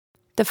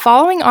The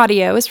following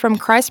audio is from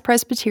Christ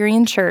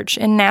Presbyterian Church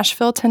in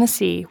Nashville,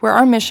 Tennessee, where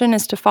our mission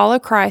is to follow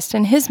Christ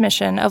in his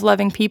mission of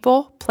loving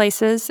people,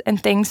 places,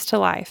 and things to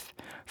life.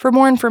 For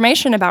more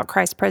information about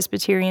Christ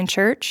Presbyterian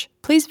Church,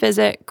 please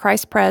visit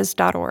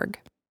christpres.org.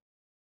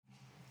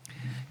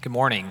 Good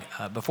morning.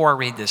 Before I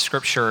read the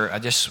scripture, I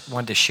just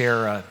wanted to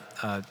share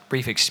a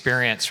brief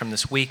experience from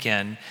this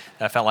weekend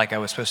that I felt like I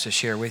was supposed to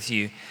share with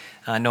you.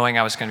 Knowing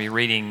I was going to be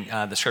reading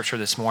the scripture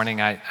this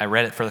morning, I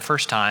read it for the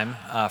first time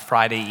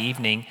Friday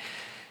evening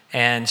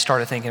and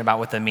started thinking about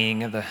what the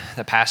meaning of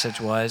the passage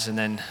was, and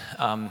then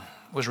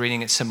was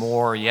reading it some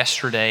more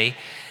yesterday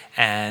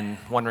and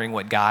wondering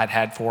what God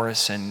had for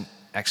us, and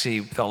actually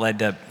felt led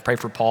to pray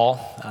for Paul,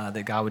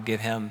 that God would give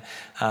him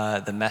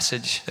the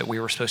message that we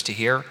were supposed to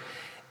hear.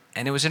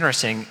 And it was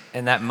interesting,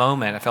 in that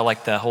moment, I felt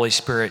like the Holy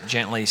Spirit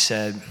gently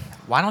said,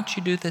 why don't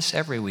you do this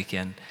every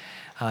weekend?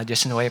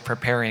 Just in the way of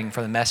preparing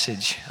for the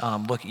message.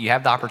 Look, you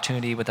have the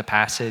opportunity with the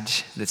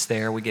passage that's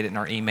there. We get it in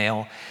our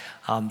email.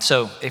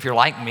 So if you're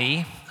like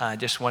me, I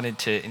just wanted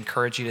to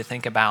encourage you to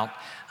think about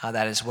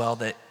that as well,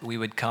 that we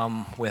would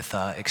come with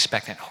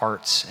expectant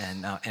hearts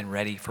and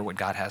ready for what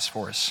God has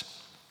for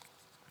us.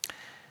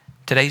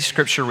 Today's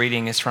scripture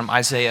reading is from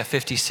Isaiah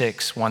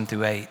 56,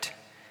 1-8.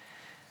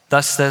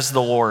 Thus says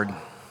the Lord,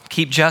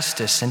 keep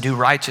justice and do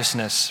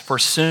righteousness, for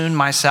soon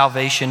my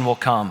salvation will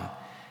come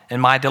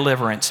and my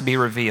deliverance be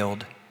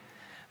revealed.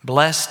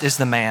 Blessed is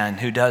the man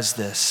who does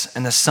this,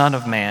 and the Son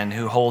of Man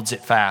who holds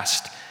it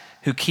fast,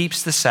 who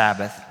keeps the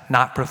Sabbath,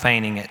 not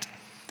profaning it,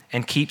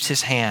 and keeps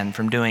his hand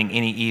from doing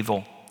any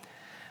evil.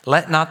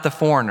 Let not the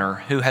foreigner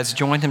who has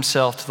joined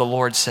himself to the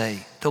Lord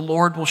say, the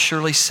Lord will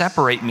surely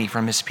separate me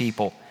from his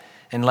people.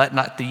 And let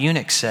not the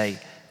eunuch say,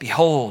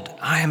 behold,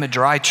 I am a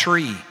dry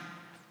tree.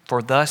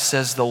 For thus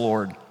says the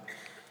Lord,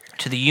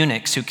 to the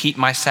eunuchs who keep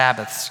my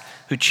Sabbaths,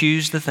 who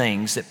choose the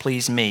things that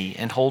please me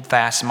and hold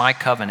fast my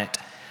covenant,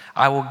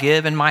 I will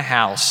give in my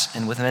house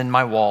and within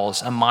my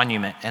walls a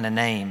monument and a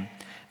name,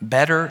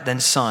 better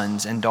than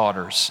sons and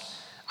daughters.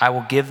 I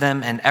will give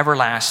them an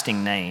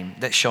everlasting name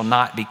that shall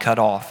not be cut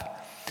off.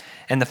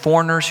 And the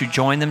foreigners who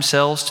join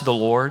themselves to the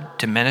Lord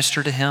to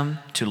minister to him,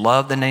 to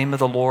love the name of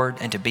the Lord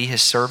and to be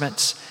his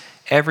servants,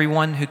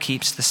 everyone who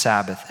keeps the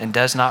Sabbath and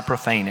does not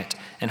profane it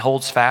and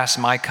holds fast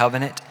my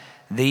covenant,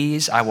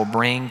 these I will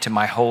bring to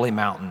my holy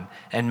mountain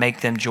and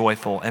make them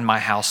joyful in my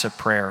house of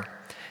prayer.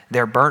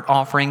 Their burnt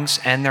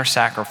offerings and their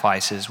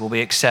sacrifices will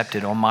be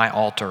accepted on my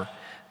altar,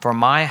 for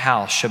my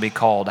house shall be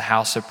called a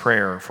house of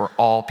prayer for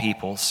all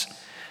peoples.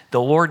 The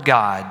Lord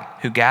God,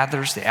 who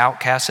gathers the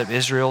outcasts of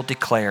Israel,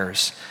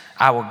 declares,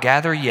 I will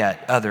gather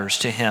yet others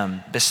to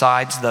him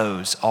besides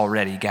those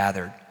already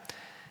gathered.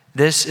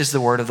 This is the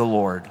word of the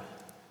Lord.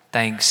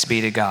 Thanks be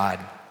to God.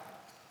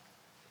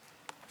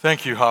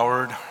 Thank you,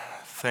 Howard.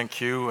 Thank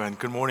you, and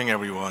good morning,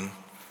 everyone.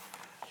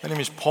 My name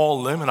is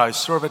Paul Lim, and I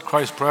serve at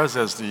Christ Pres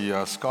as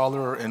the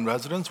scholar in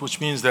residence, which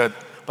means that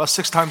about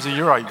 6 times a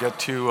year I get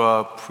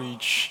to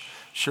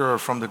share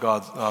from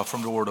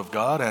the Word of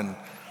God, and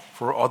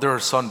for other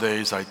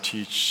Sundays I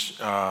teach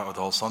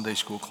adult Sunday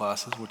school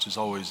classes, which is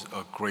always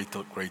a great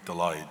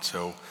delight.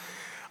 So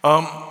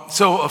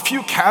a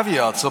few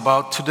caveats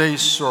about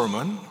today's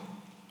sermon.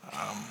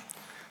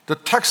 The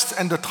text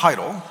and the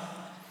title,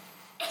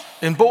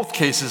 in both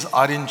cases,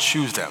 I didn't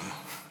choose them.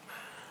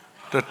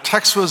 The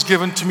text was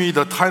given to me,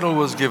 the title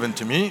was given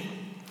to me.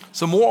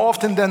 So more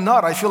often than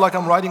not, I feel like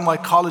I'm writing my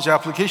college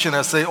application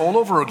essay all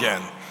over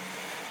again.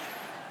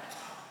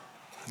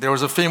 There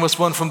was a famous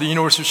one from the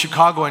University of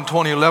Chicago in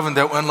 2011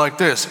 that went like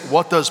this.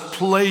 What does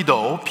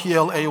Play-Doh,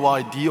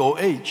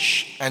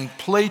 P-L-A-Y-D-O-H, and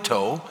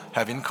Plato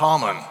have in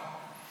common?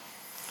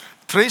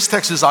 Today's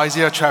text is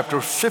Isaiah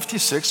chapter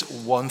 56,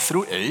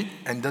 1-8,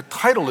 and the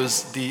title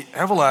is The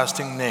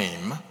Everlasting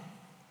Name.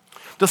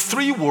 The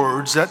 3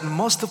 words that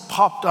must have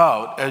popped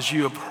out as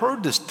you have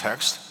heard this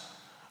text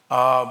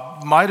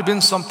might have been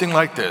something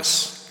like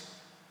this: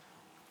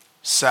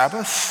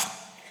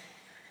 Sabbath,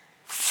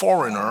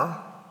 foreigner,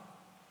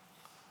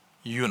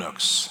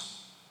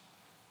 eunuchs.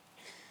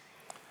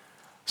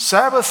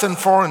 Sabbath and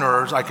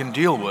foreigners I can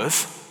deal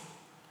with.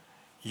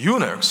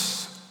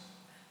 Eunuchs,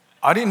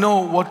 I didn't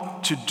know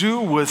what to do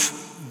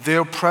with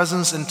their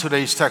presence in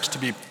today's text, to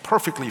be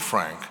perfectly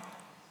frank.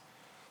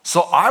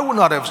 So I would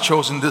not have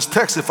chosen this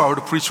text if I were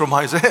to preach from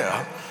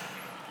Isaiah.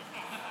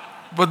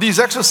 But these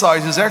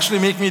exercises actually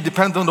make me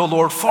depend on the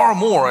Lord far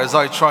more as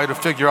I try to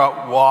figure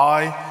out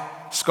why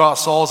Scott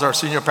Sauls, our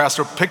senior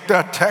pastor, picked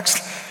that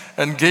text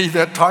and gave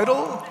that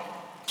title.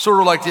 Sort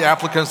of like the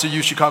applicants to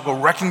U Chicago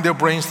wrecking their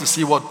brains to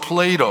see what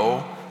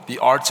Plato, the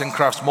arts and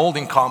crafts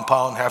molding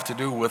compound, have to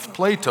do with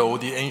Plato,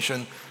 the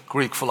ancient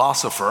Greek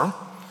philosopher.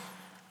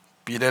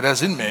 Be that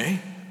as it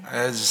may,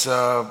 as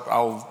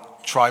I'll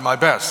try my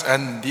best.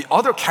 And the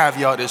other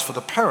caveat is for the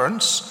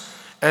parents,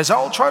 as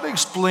I'll try to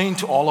explain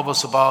to all of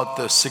us about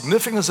the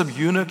significance of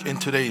eunuch in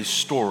today's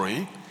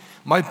story.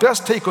 My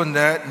best take on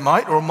that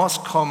might or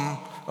must come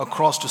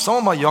across to some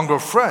of my younger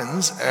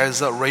friends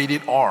as a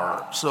rated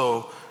R.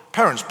 So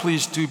parents,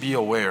 please do be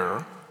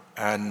aware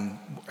and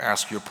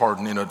ask your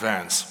pardon in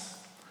advance.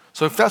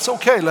 So if that's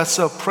okay, let's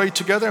pray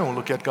together and we'll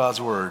look at God's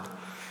word.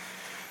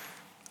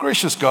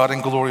 Gracious God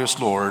and glorious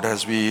Lord,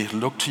 as we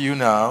look to you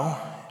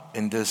now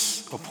in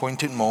this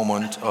appointed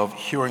moment of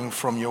hearing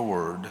from your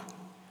word,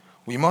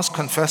 we must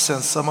confess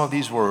that some of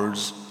these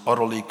words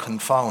utterly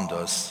confound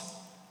us.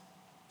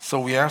 So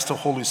we ask the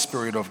Holy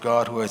Spirit of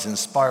God, who has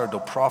inspired the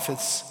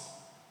prophets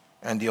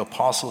and the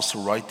apostles to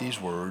write these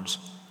words,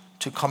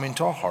 to come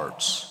into our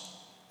hearts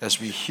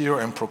as we hear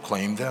and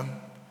proclaim them.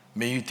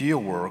 May you do your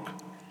work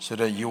so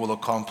that you will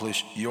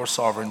accomplish your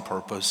sovereign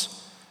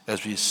purpose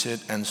as we sit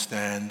and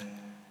stand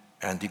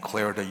and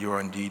declare that you are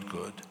indeed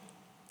good.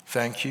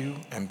 Thank you,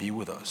 and be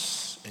with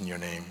us. In your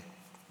name,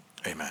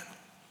 amen.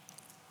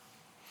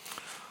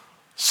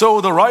 So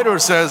the writer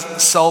says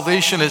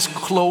salvation is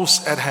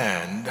close at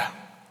hand,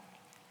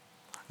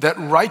 that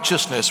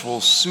righteousness will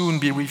soon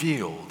be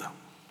revealed.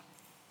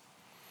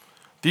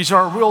 These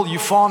are real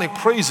euphonic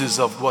praises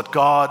of what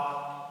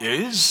God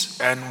is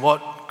and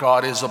what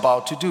God is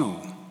about to do.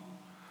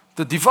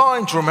 The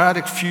divine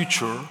dramatic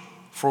future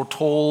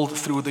foretold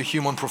through the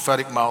human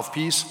prophetic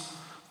mouthpiece,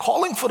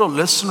 calling for the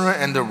listener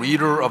and the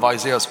reader of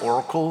Isaiah's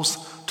oracles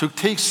to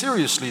take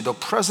seriously the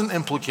present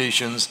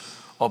implications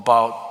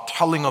about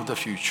telling of the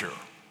future.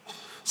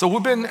 So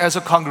we've been, as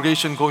a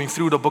congregation, going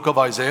through the book of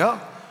Isaiah,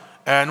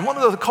 and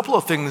a couple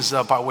of things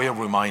by way of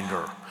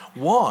reminder.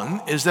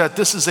 One is that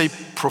this is a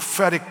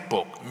prophetic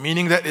book,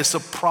 meaning that it's a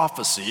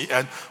prophecy,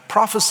 and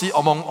prophecy,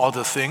 among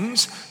other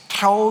things,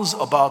 tells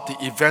about the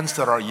events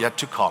that are yet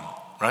to come,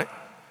 right?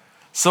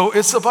 So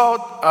it's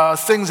about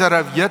things that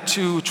have yet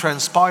to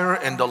transpire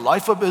in the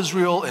life of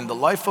Israel, in the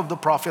life of the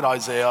prophet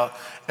Isaiah,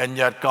 and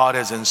yet God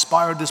has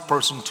inspired this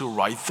person to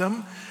write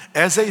them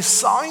as a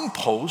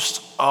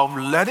signpost of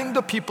letting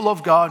the people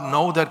of God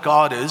know that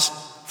God is,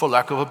 for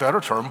lack of a better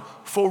term,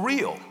 for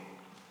real.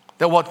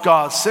 That what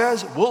God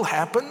says will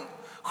happen,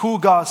 who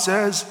God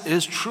says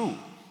is true.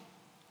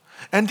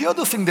 And the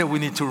other thing that we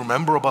need to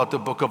remember about the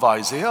book of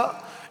Isaiah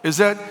is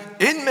that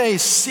it may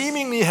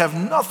seemingly have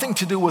nothing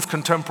to do with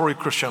contemporary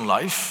Christian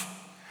life,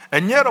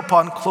 and yet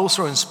upon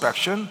closer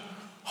inspection,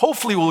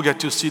 hopefully we'll get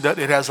to see that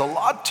it has a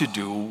lot to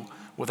do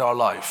with our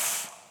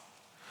life.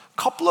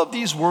 A couple of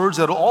these words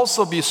that will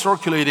also be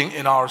circulating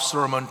in our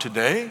sermon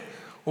today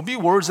will be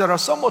words that are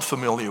somewhat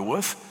familiar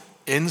with: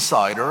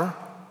 insider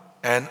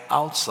and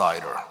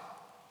outsider.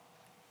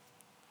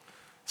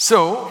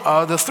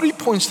 So the 3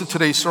 points to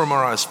today's sermon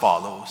are as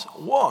follows.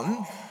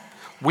 One,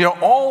 we are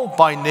all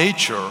by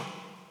nature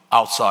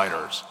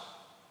outsiders.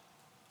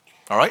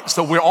 All right,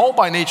 so we're all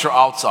by nature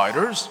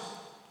outsiders.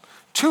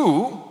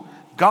 Two,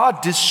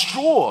 God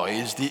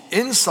destroys the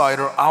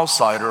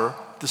insider-outsider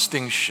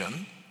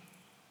distinction.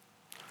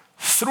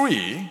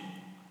 Three,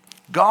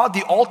 God,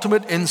 the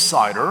ultimate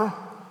insider,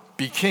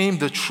 became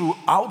the true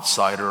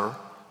outsider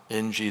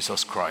in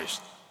Jesus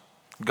Christ.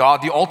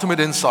 God, the ultimate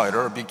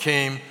insider,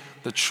 became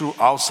the true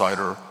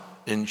outsider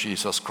in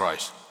Jesus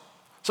Christ.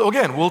 So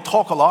again, we'll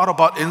talk a lot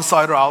about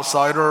insider,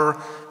 outsider,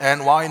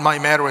 and why it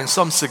might matter in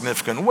some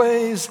significant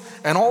ways,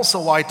 and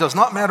also why it does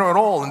not matter at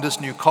all in this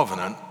new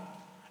covenant.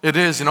 It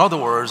is, in other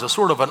words, a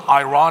sort of an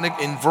ironic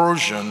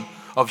inversion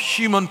of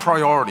human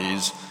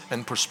priorities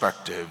and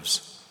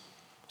perspectives.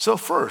 So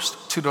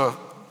first, to the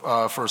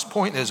first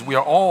point is we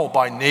are all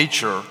by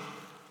nature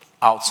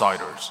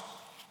outsiders.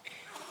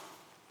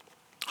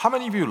 How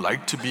many of you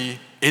like to be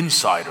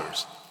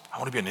insiders? I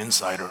want to be an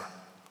insider.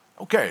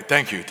 Okay,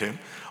 thank you, Tim.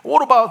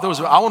 What about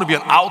those? I want to be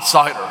an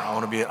outsider. I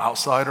want to be an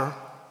outsider.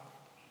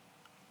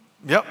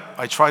 Yep,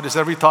 I try this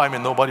every time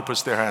and nobody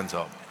puts their hands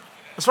up.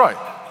 That's right.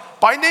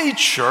 By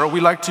nature, we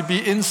like to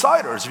be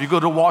insiders. If you go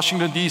to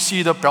Washington,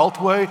 D.C., the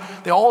Beltway,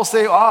 they all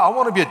say, I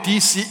want to be a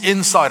D.C.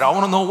 insider. I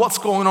want to know what's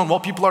going on,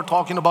 what people are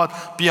talking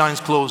about behind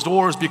closed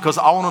doors, because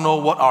I want to know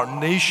what our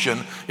nation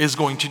is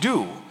going to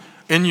do.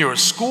 In your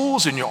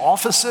schools, in your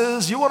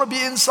offices, you want to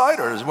be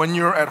insiders. When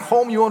you're at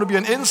home, you want to be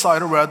an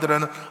insider rather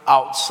than an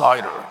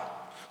outsider.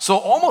 So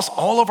almost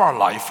all of our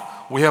life,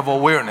 we have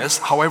awareness,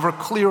 however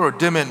clear or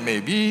dim it may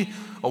be,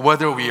 of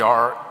whether we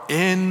are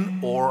in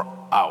or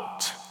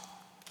out.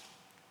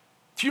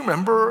 Do you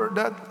remember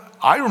that?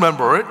 I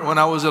remember it when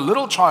I was a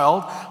little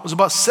child. I was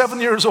about 7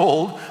 years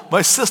old.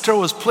 My sister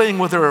was playing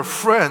with her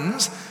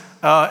friends,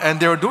 and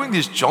they were doing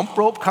these jump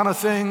rope kind of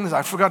things.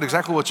 I forgot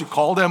exactly what you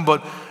call them,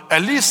 but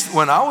at least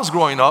when I was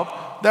growing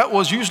up, that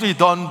was usually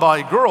done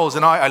by girls.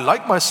 And I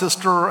liked my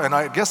sister, and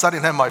I guess I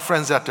didn't have my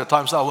friends at the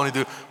time, so I wanted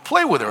to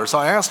play with her. So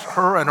I asked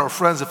her and her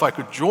friends if I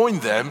could join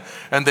them,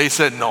 and they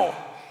said no.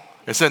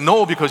 They said,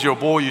 no, because you're a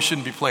boy, you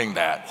shouldn't be playing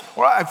that.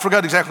 Or I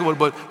forgot exactly what,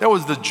 but that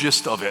was the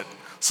gist of it.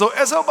 So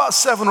as about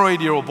 7 or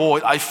 8-year-old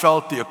boy, I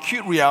felt the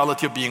acute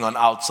reality of being an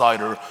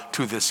outsider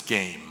to this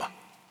game,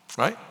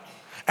 right?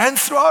 And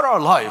throughout our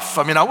life,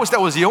 I wish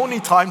that was the only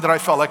time that I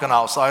felt like an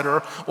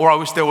outsider, or I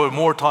wish there were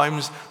more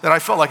times that I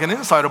felt like an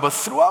insider. But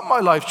throughout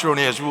my life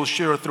journey, as we'll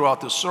share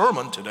throughout the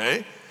sermon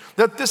today,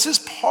 that this is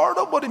part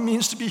of what it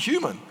means to be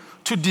human,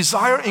 to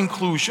desire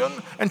inclusion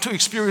and to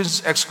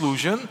experience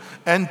exclusion,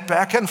 and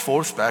back and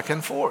forth, back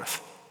and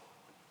forth.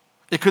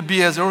 It could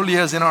be as early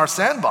as in our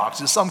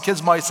sandboxes. Some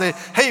kids might say,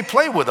 hey,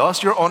 play with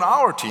us, you're on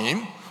our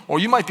team. Or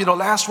you might be the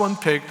last one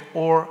picked,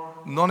 or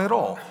none at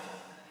all.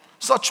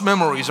 Such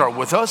memories are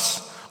with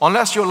us,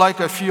 unless you're like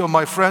a few of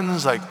my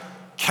friends, like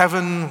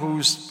Kevin,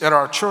 who's at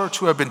our church,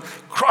 who have been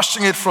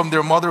crushing it from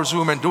their mother's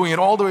womb and doing it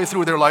all the way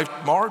through their life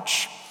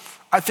march.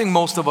 I think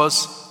most of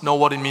us know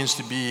what it means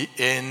to be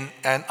in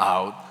and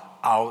out,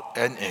 out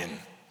and in.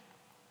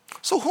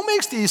 So who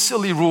makes these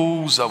silly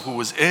rules of who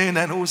is in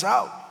and who is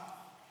out?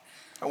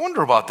 I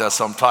wonder about that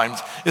sometimes.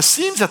 It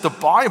seems that the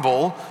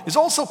Bible is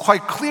also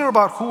quite clear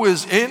about who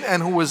is in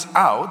and who is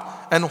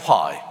out and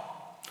why.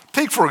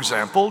 Take, for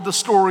example, the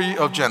story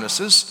of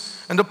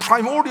Genesis and the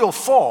primordial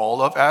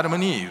fall of Adam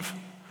and Eve.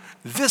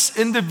 This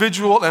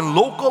individual and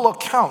local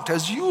account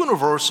has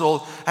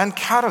universal and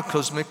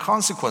cataclysmic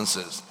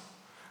consequences.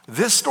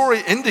 This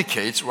story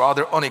indicates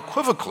rather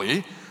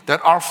unequivocally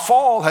that our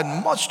fall had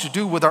much to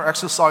do with our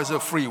exercise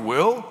of free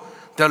will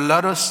that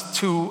led us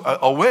to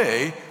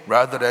away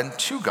rather than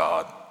to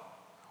God.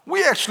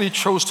 We actually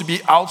chose to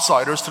be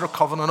outsiders to the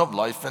covenant of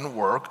life and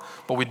work,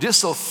 but we did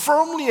so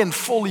firmly and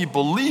fully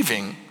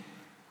believing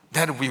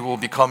that we will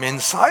become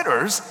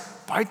insiders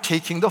by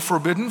taking the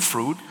forbidden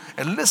fruit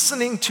and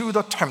listening to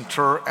the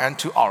tempter and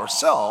to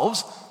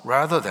ourselves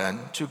rather than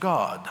to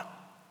God.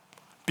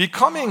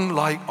 Becoming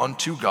like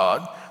unto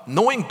God,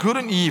 knowing good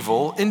and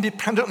evil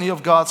independently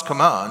of God's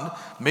command,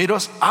 made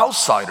us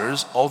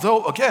outsiders,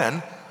 although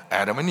again,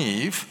 Adam and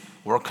Eve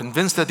were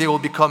convinced that they will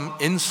become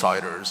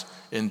insiders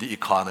in the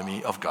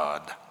economy of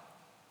God.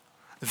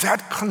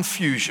 That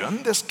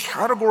confusion, this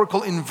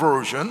categorical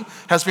inversion,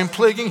 has been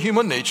plaguing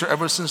human nature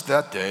ever since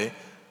that day,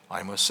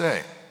 I must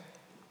say.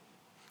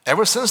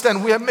 Ever since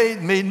then, we have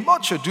made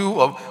much ado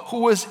of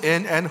who is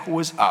in and who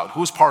is out,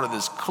 who is part of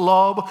this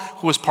club,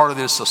 who is part of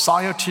this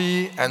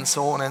society, and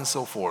so on and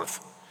so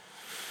forth.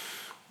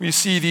 We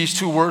see these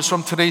two words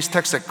from today's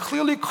text that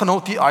clearly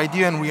connote the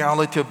idea and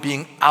reality of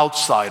being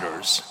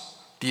outsiders.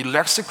 The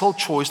lexical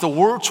choice, the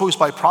word choice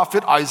by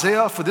prophet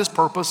Isaiah for this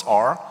purpose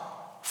are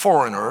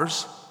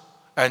foreigners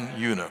and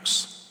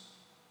eunuchs.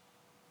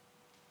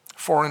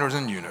 Foreigners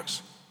and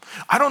eunuchs.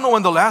 I don't know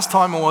when the last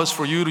time it was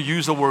for you to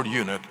use the word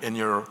eunuch in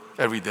your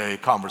everyday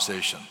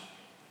conversation.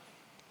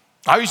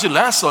 I used it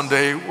last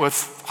Sunday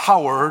with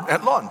Howard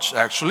at lunch,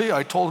 actually.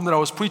 I told him that I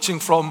was preaching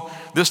from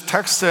this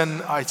text,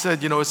 and I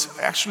said, it's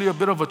actually a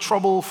bit of a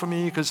trouble for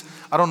me because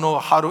I don't know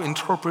how to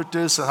interpret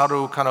this and how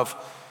to kind of,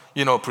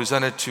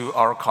 present it to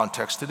our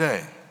context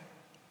today.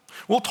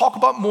 We'll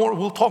talk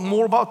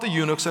more about the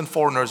eunuchs and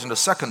foreigners in the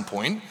second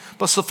point,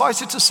 but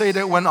suffice it to say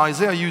that when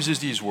Isaiah uses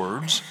these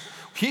words,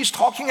 he's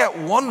talking at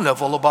one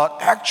level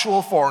about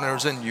actual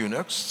foreigners and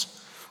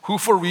eunuchs who,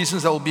 for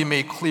reasons that will be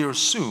made clear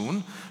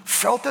soon,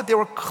 felt that they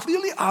were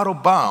clearly out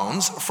of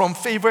bounds from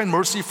favor and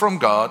mercy from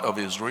God of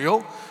Israel,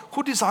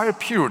 who desired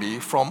purity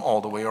from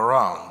all the way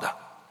around.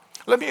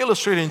 Let me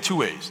illustrate it in two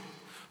ways.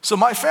 So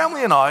my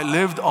family and I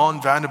lived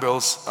on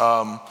Vanderbilt's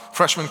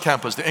freshman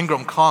campus, the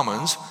Ingram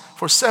Commons,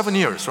 for 7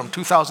 years, from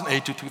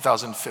 2008 to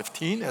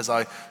 2015, as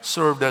I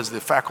served as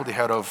the faculty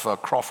head of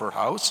Crawford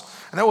House.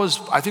 And that was,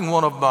 I think,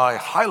 one of my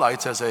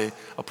highlights as a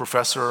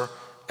professor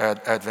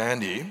at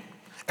Vandy.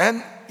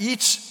 And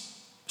each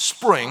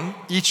spring,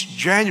 each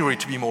January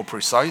to be more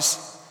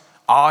precise,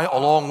 I,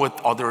 along with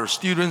other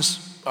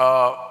students,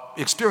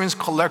 experienced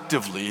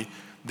collectively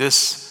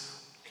this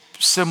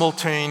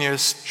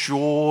simultaneous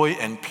joy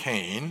and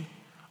pain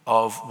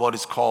of what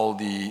is called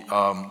the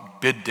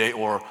bid day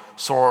or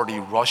sorority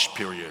rush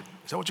period.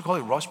 Is that what you call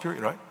it, rush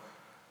period, right?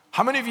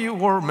 How many of you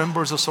were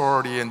members of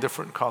sorority in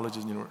different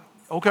colleges and universities?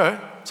 Okay,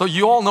 so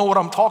you all know what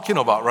I'm talking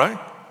about, right?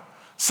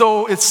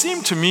 So it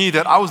seemed to me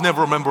that I was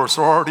never a member of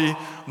sorority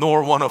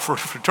nor one of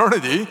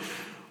fraternity.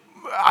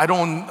 I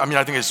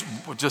think it's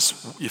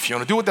just, if you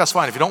want to do it, that's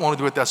fine. If you don't want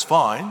to do it, that's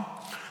fine.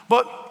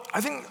 But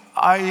I think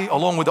I,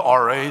 along with the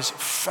RAs,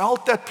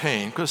 felt that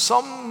pain because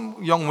some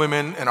young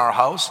women in our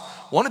house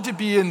wanted to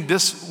be in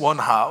this one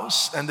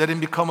house and then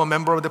become a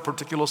member of the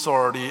particular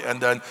sorority,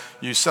 and then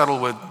you settle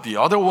with the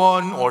other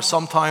one, or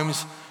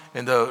sometimes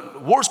in the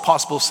worst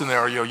possible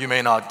scenario, you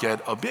may not get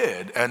a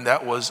bid. And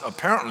that was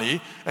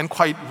apparently and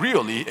quite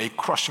really a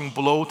crushing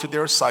blow to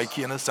their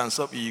psyche and a sense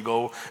of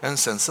ego and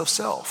sense of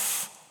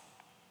self.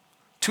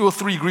 2 or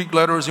 3 Greek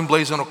letters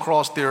emblazoned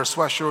across their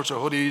sweatshirts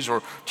or hoodies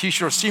or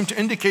t-shirts seemed to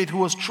indicate who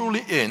was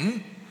truly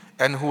in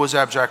and who was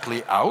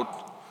abjectly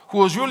out, who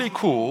was really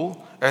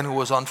cool and who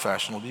was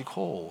unfashionably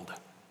cold.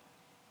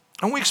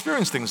 And we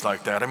experience things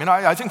like that.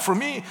 I think for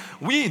me,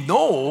 we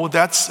know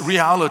that's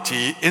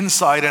reality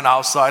inside and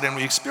outside, and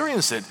we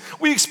experience it.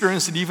 We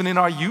experience it even in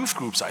our youth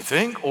groups, I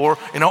think, or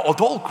in our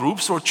adult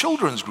groups or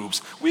children's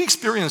groups. We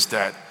experience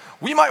that.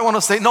 We might want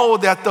to say, no,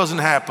 that doesn't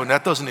happen,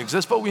 that doesn't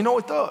exist, but we know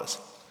it does.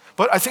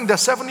 But I think that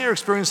 7-year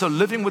experience of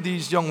living with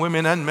these young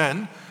women and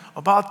men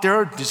about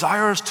their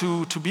desires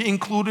to be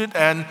included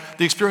and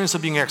the experience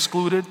of being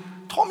excluded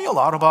taught me a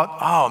lot about,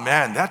 oh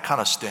man, that kind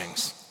of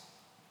stings,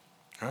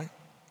 right?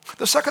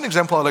 The second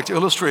example I'd like to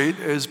illustrate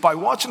is by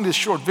watching this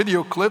short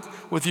video clip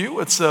with you.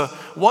 It's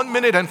 1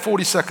 minute and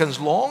 40 seconds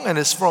long, and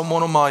it's from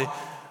one of my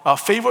a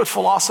favorite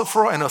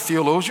philosopher and a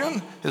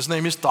theologian. His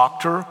name is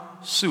Dr.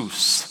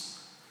 Seuss.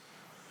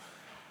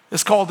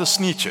 It's called The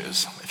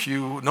Sneetches. If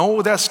you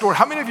know that story,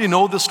 how many of you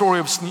know the story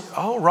of Sneetch?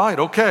 Oh, right,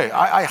 okay.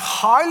 I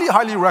highly,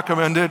 highly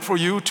recommend it for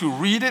you to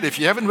read it. If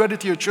you haven't read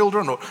it to your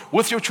children or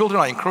with your children,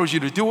 I encourage you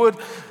to do it.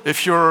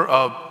 If you're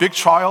a big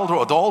child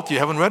or adult, you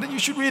haven't read it, you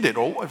should read it.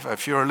 Or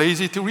if you're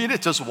lazy to read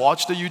it, just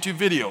watch the YouTube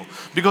video.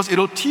 Because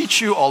it'll teach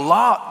you a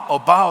lot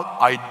about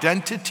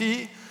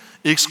identity,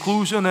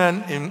 exclusion,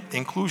 and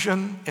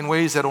inclusion in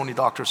ways that only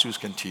Dr. Seuss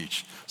can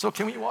teach. So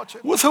can we watch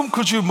it? With whom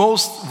could you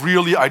most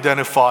really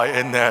identify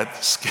in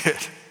that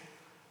skit?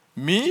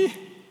 Me?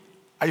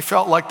 I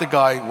felt like the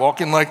guy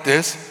walking like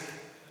this,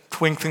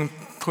 twinkling,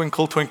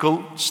 twinkle,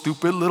 twinkle,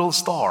 stupid little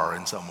star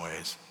in some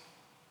ways.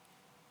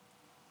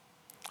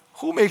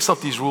 Who makes up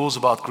these rules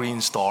about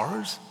green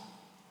stars?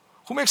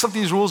 Who makes up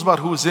these rules about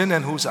who's in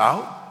and who's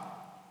out?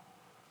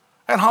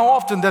 And how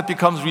often that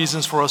becomes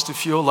reasons for us to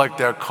feel like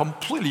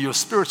your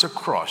spirits are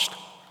crushed.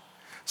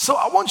 So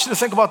I want you to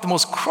think about the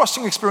most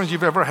crushing experience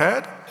you've ever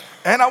had,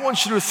 and I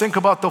want you to think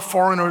about the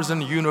foreigners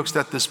and eunuchs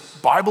that this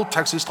Bible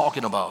text is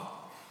talking about.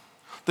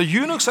 The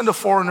eunuchs and the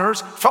foreigners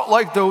felt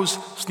like those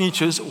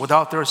Sneetches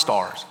without their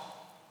stars.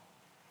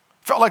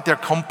 Felt like they're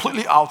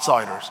completely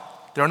outsiders.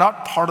 They're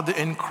not part of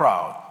the in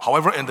crowd,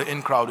 however the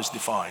in crowd is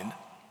defined.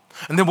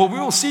 And then what we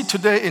will see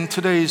today in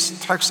today's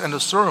text and the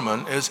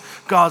sermon is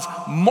God's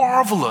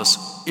marvelous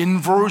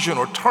inversion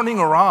or turning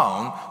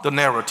around the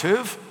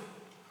narrative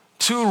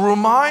to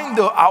remind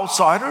the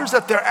outsiders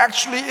that they're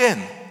actually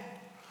in.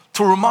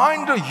 To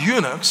remind the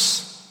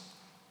eunuchs,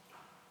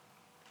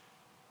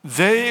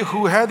 they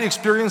who had the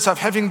experience of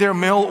having their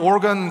male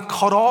organ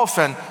cut off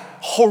and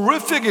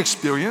horrific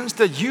experience,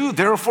 that you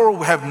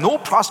therefore have no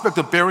prospect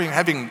of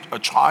having a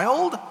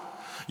child.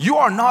 You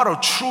are not a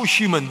true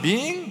human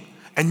being.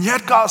 And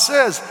yet God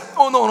says,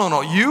 oh,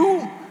 no.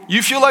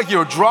 You feel like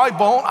you're a dry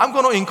bone, I'm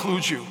going to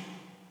include you.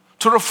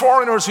 To the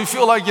foreigners who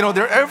feel like,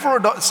 they're ever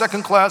a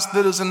second-class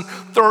citizen,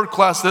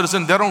 third-class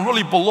citizen, they don't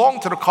really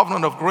belong to the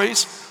covenant of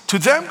grace. To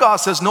them, God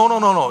says,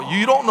 no.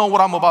 You don't know what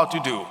I'm about to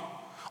do.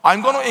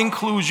 I'm going to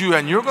include you,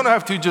 and you're going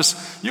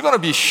to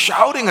be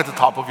shouting at the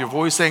top of your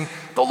voice saying,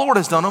 the Lord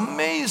has done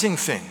amazing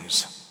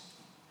things.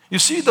 You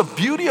see, the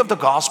beauty of the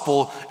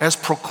gospel as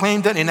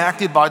proclaimed and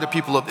enacted by the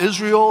people of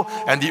Israel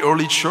and the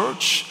early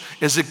church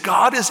is that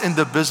God is in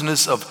the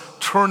business of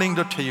turning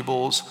the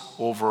tables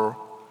over.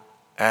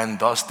 And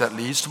thus that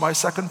leads to my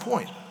second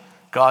point.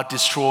 God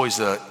destroys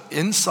the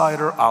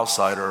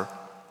insider-outsider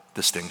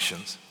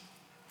distinctions.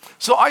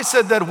 So I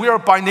said that we are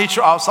by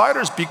nature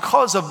outsiders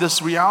because of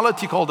this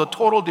reality called the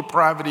total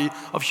depravity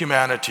of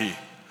humanity.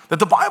 That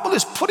the Bible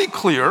is pretty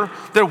clear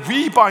that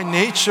we by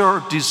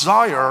nature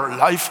desire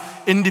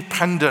life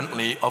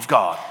independently of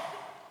God.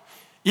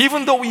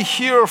 Even though we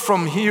hear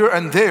from here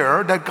and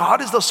there that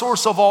God is the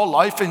source of all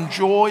life and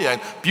joy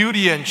and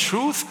beauty and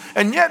truth,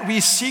 and yet we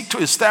seek to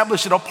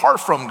establish it apart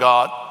from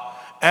God.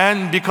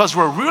 And because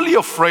we're really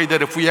afraid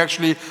that if we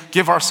actually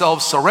give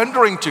ourselves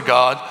surrendering to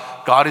God,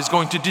 God is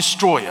going to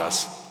destroy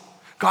us.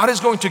 God is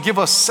going to give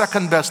us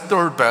second best,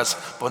 third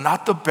best, but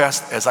not the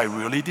best as I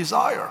really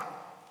desire.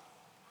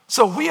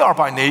 So we are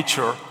by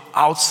nature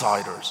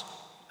outsiders.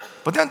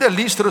 But then that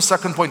leads to the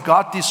second point.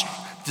 God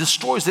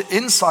destroys the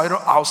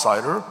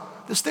insider-outsider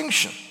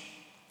distinction.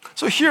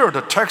 So here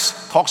the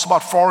text talks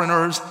about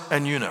foreigners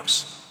and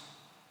eunuchs.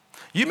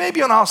 You may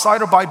be an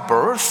outsider by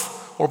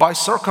birth or by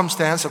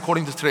circumstance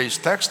according to today's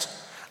text.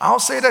 I'll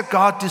say that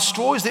God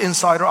destroys the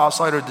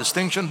insider-outsider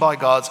distinction by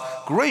God's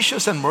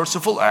gracious and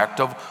merciful act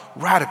of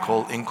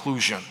radical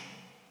inclusion.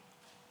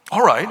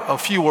 All right, a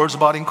few words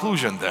about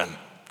inclusion then.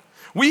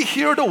 We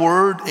hear the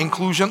word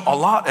inclusion a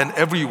lot and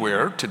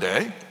everywhere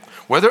today,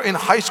 whether in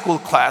high school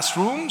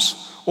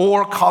classrooms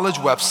or college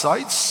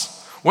websites,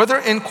 whether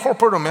in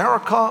corporate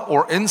America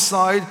or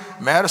inside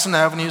Madison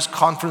Avenue's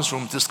conference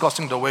rooms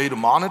discussing the way to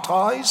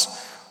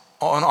monetize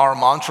on our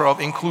mantra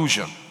of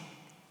inclusion.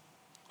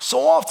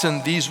 So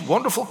often these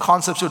wonderful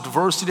concepts of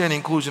diversity and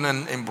inclusion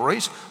and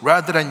embrace,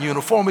 rather than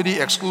uniformity,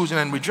 exclusion,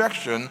 and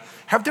rejection,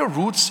 have their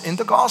roots in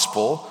the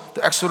gospel,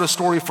 the Exodus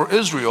story for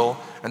Israel,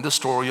 and the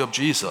story of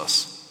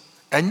Jesus.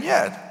 And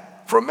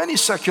yet, for many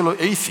secular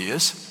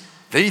atheists,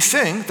 they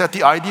think that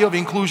the idea of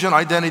inclusion,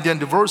 identity, and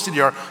diversity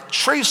are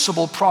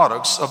traceable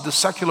products of the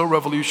secular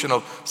revolution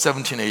of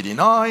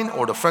 1789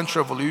 or the French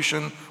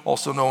Revolution,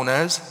 also known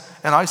as,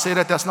 and I say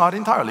that that's not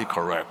entirely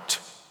correct.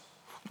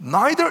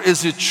 Neither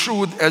is it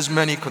true as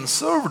many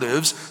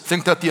conservatives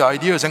think that the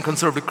ideas, and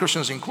conservative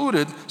Christians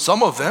included,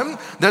 some of them,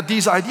 that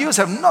these ideas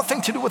have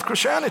nothing to do with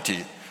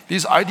Christianity.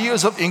 These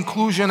ideas of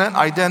inclusion and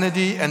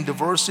identity and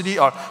diversity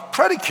are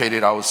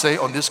predicated, I would say,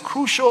 on this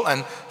crucial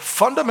and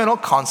fundamental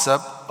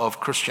concept of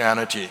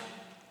Christianity.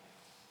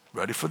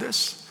 Ready for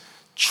this?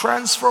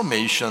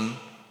 Transformation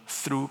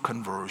through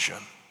conversion.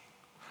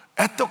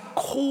 At the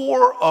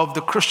core of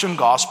the Christian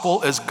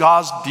gospel is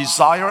God's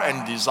desire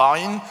and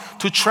design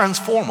to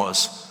transform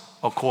us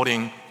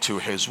according to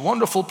his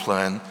wonderful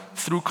plan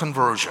through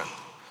conversion.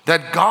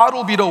 That God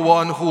will be the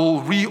one who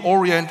will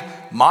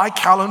reorient my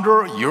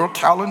calendar, your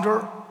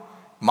calendar,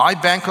 my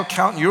bank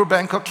account, your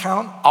bank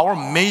account, our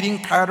mating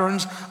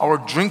patterns, our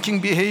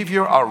drinking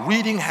behavior, our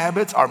reading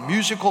habits, our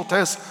musical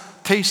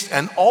taste,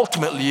 and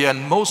ultimately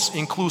and most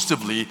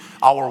inclusively,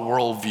 our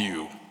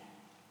worldview.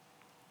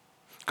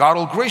 God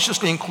will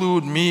graciously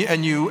include me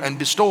and you and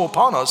bestow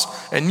upon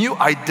us a new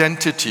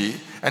identity.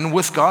 And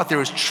with God,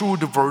 there is true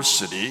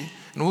diversity.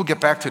 And we'll get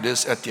back to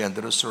this at the end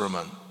of the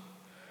sermon.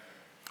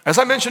 As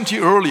I mentioned to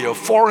you earlier,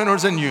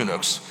 foreigners and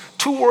eunuchs,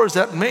 two words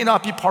that may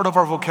not be part of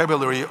our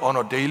vocabulary on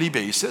a daily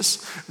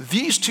basis.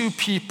 These two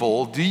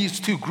people, these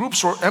two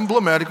groups were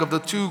emblematic of the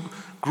two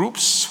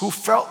groups who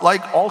felt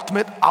like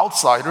ultimate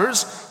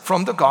outsiders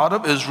from the God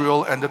of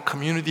Israel and the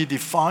community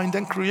defined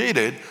and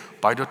created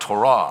by the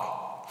Torah.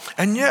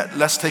 And yet,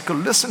 let's take a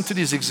listen to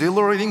these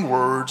exhilarating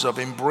words of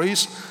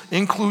embrace,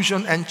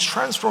 inclusion, and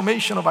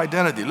transformation of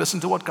identity.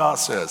 Listen to what God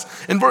says.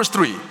 In verse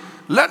 3,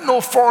 let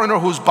no foreigner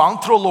who is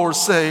bound to the Lord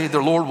say,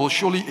 the Lord will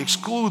surely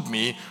exclude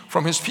me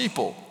from his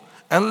people.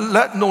 And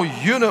let no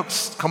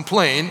eunuchs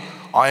complain,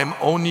 I am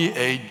only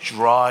a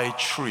dry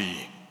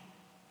tree.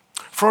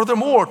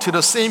 Furthermore, to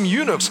the same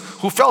eunuchs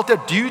who felt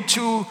that due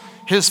to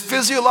his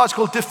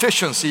physiological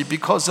deficiency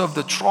because of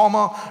the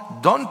trauma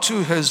done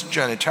to his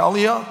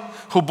genitalia,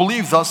 who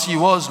believed thus he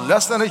was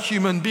less than a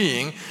human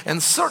being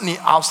and certainly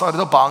outside of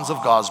the bounds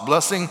of God's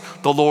blessing,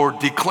 the Lord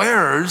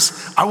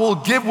declares, I will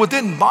give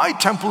within my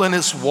temple and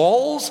its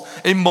walls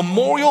a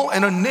memorial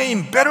and a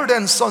name better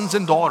than sons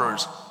and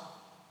daughters.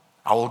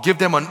 I will give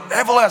them an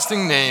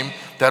everlasting name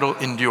that will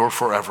endure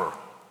forever.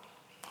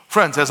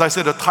 Friends, as I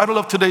said, the title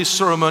of today's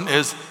sermon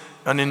is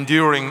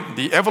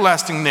the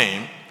everlasting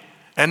name.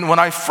 And when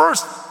I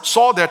first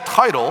saw that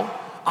title,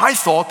 I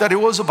thought that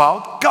it was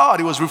about God.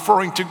 It was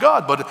referring to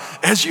God. But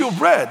as you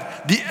read,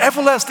 the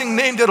everlasting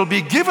name that will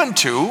be given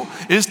to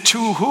is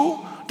to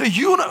who? The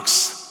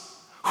eunuchs,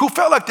 who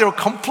felt like they were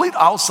complete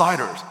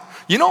outsiders.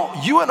 You know,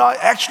 you and I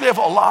actually have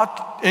a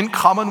lot in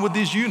common with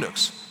these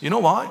eunuchs. You know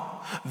why?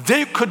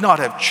 They could not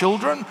have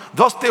children.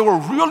 Thus, they were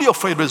really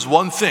afraid of this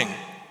one thing,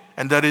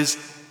 and that is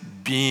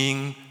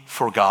being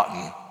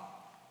forgotten.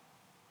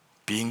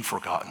 Being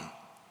forgotten.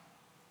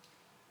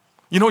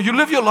 You know, you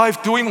live your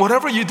life doing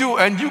whatever you do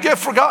and you get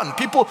forgotten.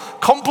 People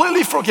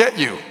completely forget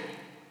you.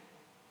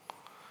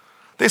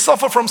 They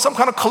suffer from some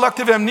kind of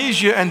collective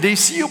amnesia and they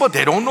see you, but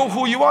they don't know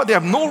who you are. They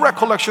have no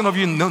recollection of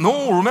you,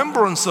 no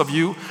remembrance of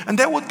you. And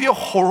that would be a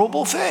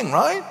horrible thing,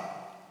 right?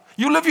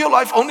 You live your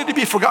life only to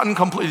be forgotten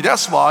completely.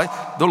 That's why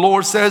the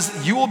Lord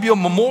says you will be a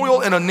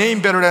memorial and a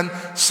name better than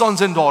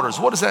sons and daughters.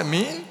 What does that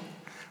mean?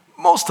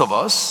 Most of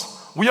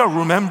us, we are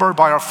remembered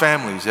by our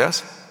families,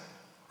 yes?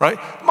 Right?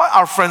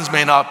 Our friends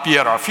may not be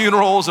at our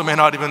funerals or may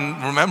not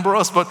even remember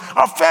us, but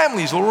our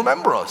families will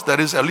remember us. That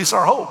is at least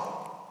our hope.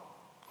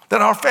 That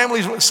our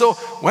families, so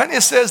when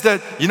it says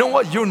that, you know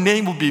what, your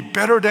name will be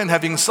better than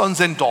having sons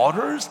and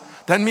daughters,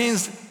 that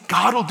means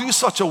God will do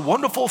such a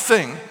wonderful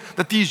thing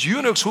that these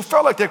eunuchs who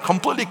felt like they're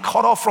completely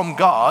cut off from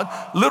God,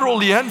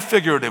 literally and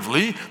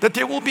figuratively, that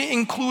they will be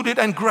included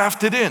and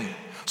grafted in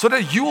so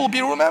that you will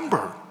be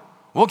remembered.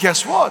 Well,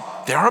 guess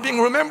what? They are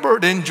being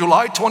remembered in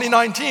July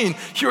 2019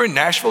 here in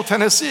Nashville,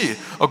 Tennessee.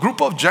 A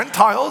group of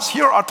Gentiles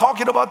here are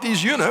talking about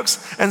these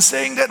eunuchs and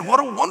saying that what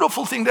a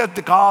wonderful thing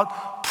that God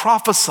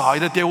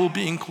prophesied that they will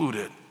be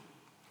included.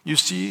 You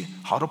see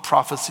how the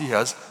prophecy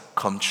has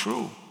come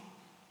true.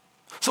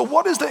 So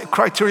what is the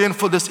criterion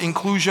for this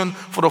inclusion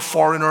for the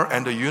foreigner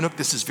and the eunuch?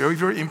 This is very,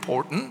 very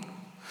important.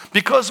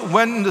 Because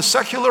when the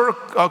secular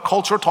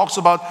culture talks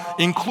about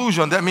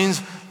inclusion, that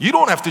means you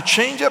don't have to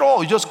change at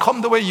all. You just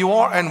come the way you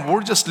are and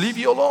we'll just leave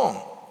you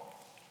alone.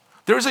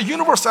 There is a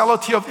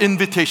universality of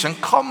invitation.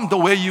 Come the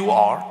way you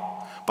are.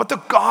 But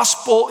the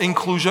gospel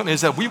inclusion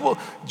is that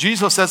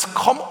Jesus says,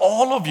 come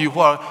all of you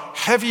who are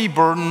heavy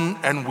burdened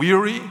and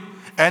weary,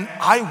 and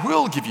I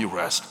will give you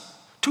rest.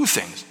 Two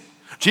things.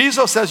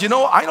 Jesus says,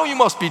 I know you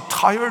must be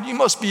tired, you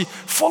must be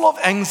full of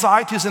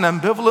anxieties and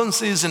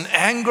ambivalences and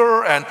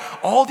anger and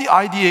all the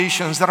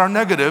ideations that are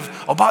negative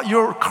about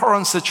your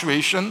current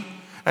situation.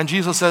 And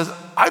Jesus says,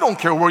 I don't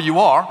care where you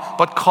are,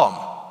 but come.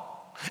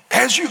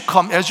 As you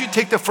come, as you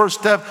take the first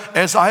step,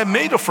 as I have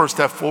made the first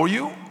step for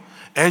you,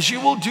 as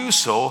you will do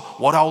so,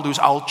 what I'll do is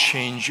I'll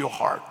change your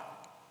heart.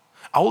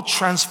 I will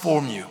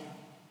transform you.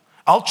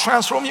 I'll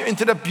transform you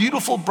into the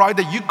beautiful bride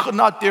that you could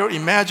not dare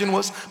imagine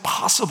was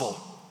possible.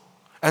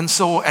 And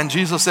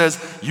Jesus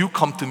says, you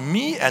come to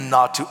me and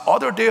not to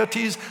other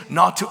deities,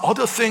 not to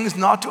other things,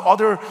 not to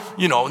other,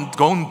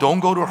 don't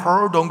go to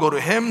her, don't go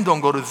to him,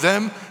 don't go to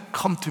them.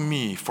 Come to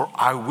me, for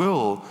I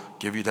will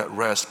give you that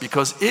rest.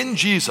 Because in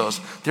Jesus,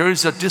 there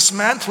is a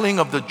dismantling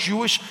of the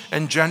Jewish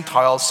and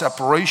Gentile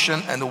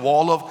separation and the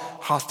wall of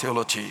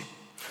hostility.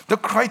 The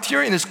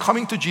criterion is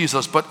coming to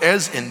Jesus, but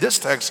as in this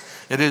text,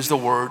 it is the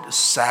word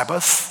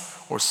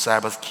Sabbath or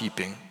Sabbath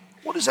keeping.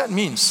 What does that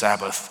mean,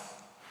 Sabbath?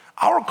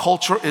 Our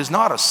culture is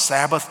not a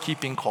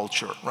Sabbath-keeping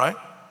culture, right?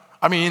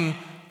 I mean,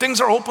 things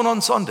are open on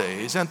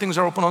Sundays and things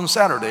are open on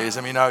Saturdays.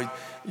 I mean, I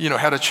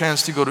had a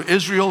chance to go to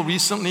Israel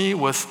recently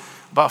with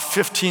about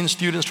 15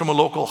 students from a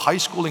local high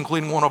school,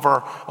 including one of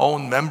our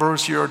own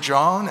members here,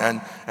 John,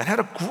 and had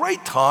a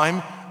great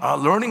time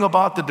learning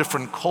about the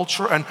different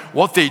culture. And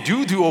what they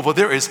do over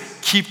there is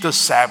keep the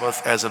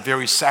Sabbath as a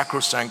very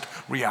sacrosanct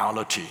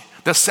reality.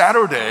 The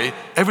Saturday,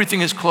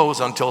 everything is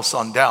closed until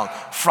sundown.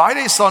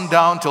 Friday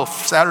sundown till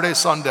Saturday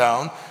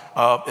sundown,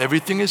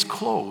 everything is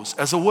closed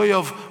as a way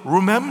of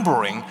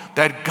remembering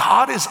that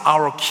God is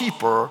our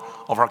keeper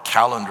of our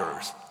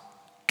calendars.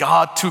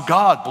 To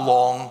God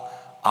belong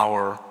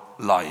our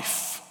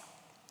life.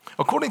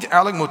 According to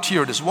Alec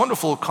Motyer, this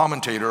wonderful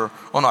commentator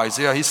on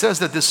Isaiah, he says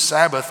that this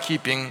Sabbath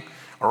keeping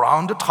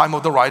around the time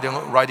of the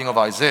writing of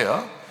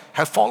Isaiah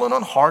had fallen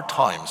on hard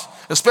times,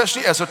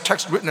 especially as a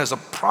text written as a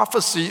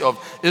prophecy of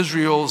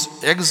Israel's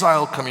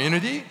exiled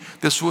community.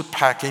 This would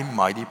pack a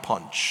mighty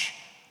punch.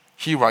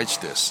 He writes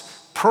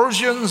this: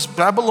 Persians,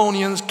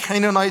 Babylonians,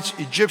 Canaanites,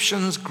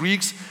 Egyptians,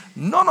 Greeks,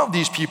 none of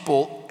these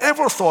people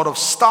ever thought of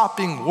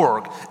stopping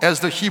work, as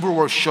the Hebrew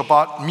word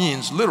Shabbat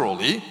means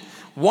literally,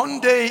 one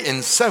day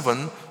in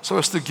 7, so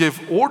as to give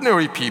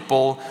ordinary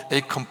people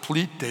a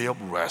complete day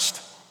of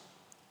rest.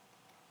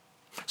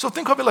 So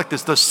think of it like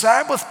this: the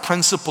Sabbath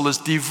principle is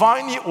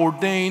divinely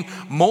ordained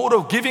mode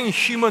of giving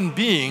human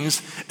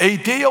beings a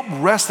day of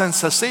rest and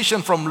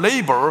cessation from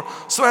labor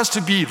so as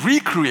to be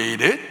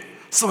recreated,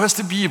 so as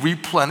to be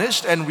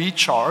replenished and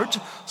recharged,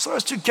 so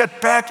as to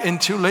get back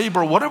into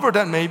labor, whatever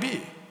that may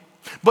be.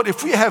 But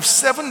if we have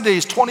 7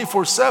 days,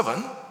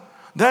 24/7,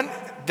 then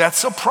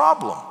that's a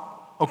problem,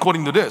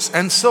 according to this.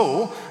 And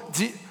so,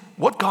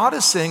 what God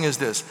is saying is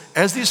this: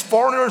 as these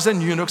foreigners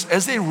and eunuchs,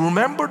 as they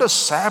remember the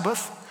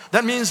Sabbath,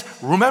 that means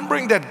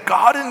remembering that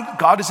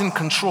God is in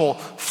control,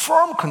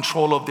 firm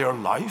control of their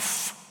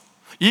life.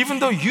 Even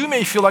though you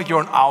may feel like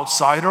you're an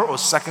outsider or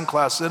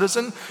second-class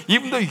citizen,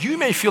 even though you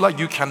may feel like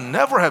you can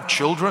never have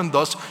children,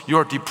 thus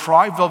you're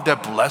deprived of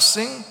that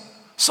blessing.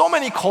 So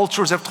many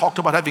cultures have talked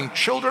about having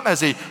children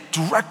as a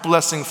direct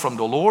blessing from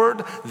the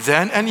Lord,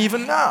 then and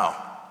even now.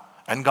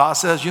 And God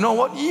says, you know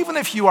what? Even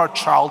if you are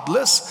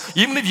childless,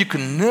 even if you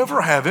can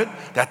never have it,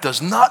 that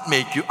does not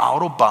make you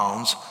out of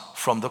bounds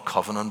from the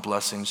covenant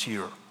blessings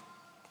here.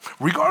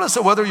 Regardless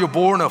of whether you're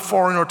born a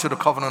foreigner to the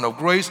covenant of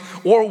grace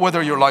or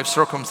whether your life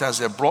circumstances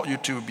have brought you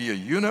to be a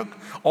eunuch,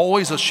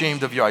 always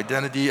ashamed of your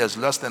identity as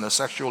less than a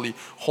sexually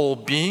whole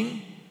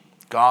being,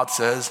 God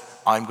says,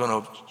 I'm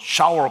going to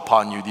shower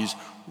upon you these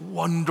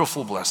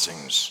wonderful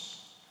blessings.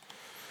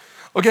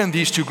 Again,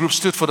 these two groups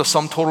stood for the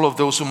sum total of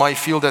those who might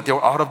feel that they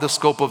were out of the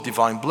scope of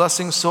divine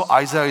blessings. So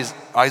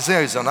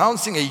Isaiah is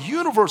announcing a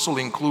universal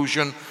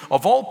inclusion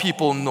of all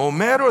people, no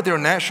matter their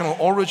national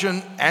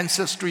origin,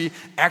 ancestry,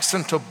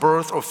 accent of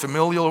birth, or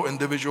familial or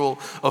individual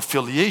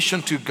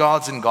affiliation to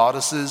gods and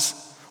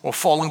goddesses, or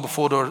falling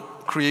before the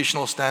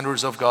creational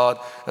standards of God,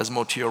 as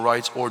Motyer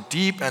writes, or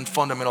deep and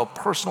fundamental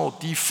personal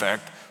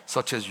defect,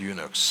 such as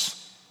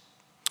eunuchs.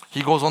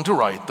 He goes on to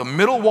write, the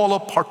middle wall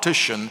of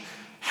partition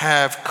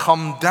have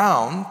come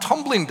down,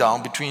 tumbling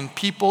down between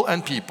people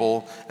and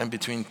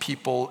between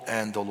people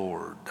and the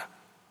Lord.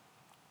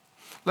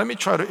 Let me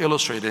try to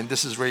illustrate it, and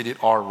this is rated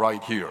R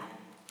right here.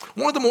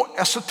 One of the more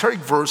esoteric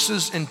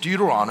verses in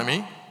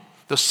Deuteronomy,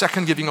 the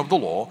second giving of the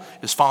law,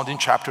 is found in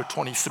chapter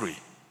 23.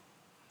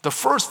 The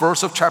first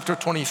verse of chapter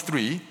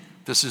 23,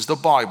 this is the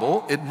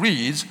Bible, it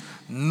reads,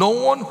 no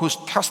one whose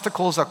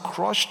testicles are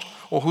crushed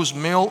or whose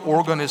male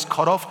organ is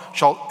cut off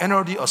shall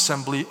enter the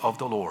assembly of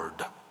the Lord.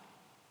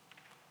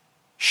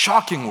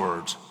 Shocking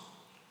words.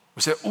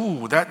 We say,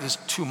 ooh, that is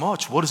too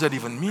much. What does that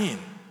even mean?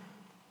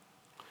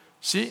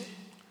 See,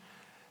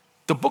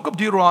 the book of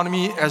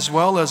Deuteronomy, as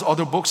well as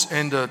other books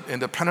in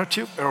the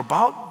Pentateuch, are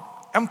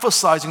about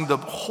emphasizing the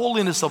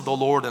holiness of the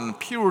Lord and the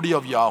purity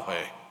of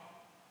Yahweh.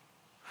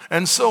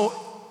 And so,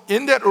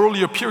 in that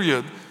earlier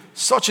period,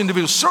 such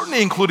individuals,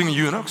 certainly including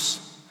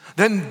eunuchs,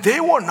 then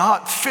they were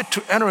not fit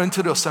to enter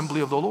into the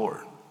assembly of the Lord.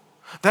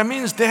 That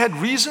means they had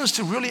reasons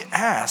to really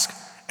ask,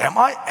 am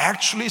I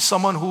actually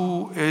someone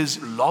who is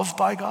loved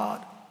by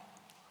God?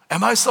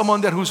 Am I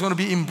someone who's going to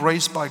be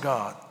embraced by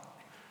God?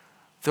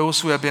 Those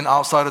who have been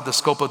outside of the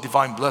scope of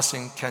divine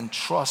blessing can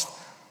trust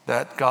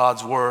that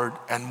God's word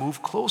and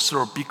move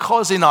closer,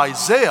 because in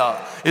Isaiah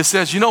it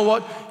says, you know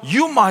what,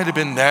 you might have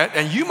been that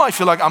and you might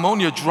feel like I'm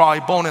only a dry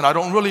bone and I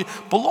don't really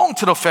belong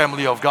to the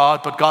family of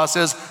God, but God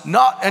says,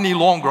 not any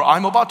longer.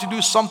 I'm about to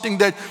do something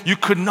that you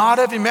could not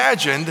have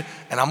imagined,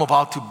 and I'm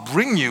about to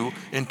bring you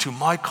into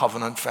my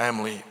covenant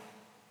family.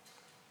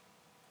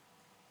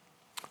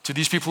 To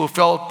these people who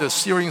felt the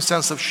searing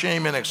sense of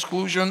shame and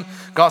exclusion,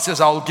 God says,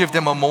 I will give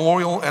them a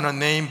memorial and a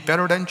name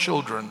better than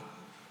children.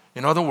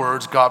 In other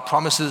words, God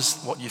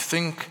promises what you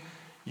think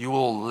you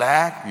will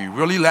lack, you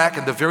really lack,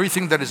 and the very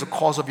thing that is the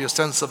cause of your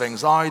sense of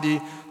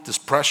anxiety,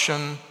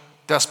 depression,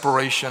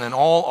 desperation, and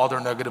all other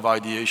negative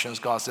ideations,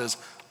 God says,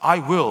 I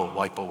will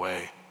wipe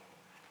away.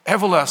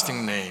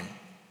 Everlasting name,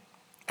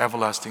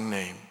 everlasting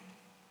name.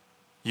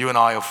 You and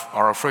I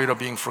are afraid of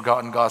being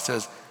forgotten. God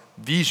says,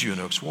 these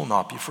eunuchs will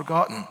not be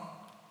forgotten.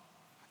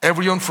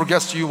 Everyone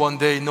forgets you one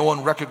day. No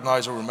one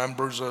recognizes or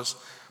remembers us.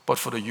 But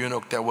for the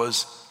eunuch, that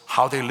was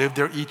how they lived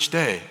there each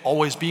day,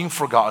 always being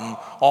forgotten,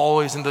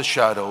 always in the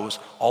shadows,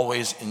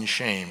 always in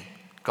shame.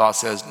 God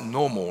says,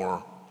 no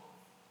more.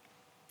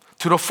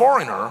 To the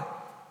foreigner,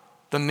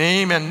 the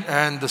name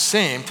and the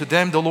same, to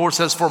them the Lord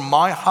says, for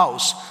my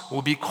house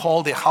will be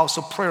called a house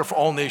of prayer for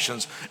all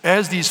nations.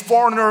 As these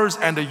foreigners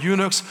and the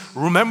eunuchs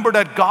remember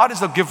that God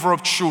is the giver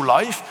of true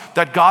life,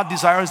 that God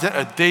desires that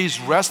a day's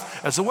rest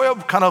as a way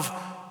of kind of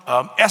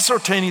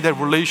ascertaining that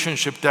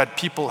relationship that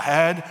people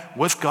had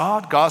with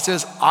God. God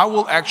says, I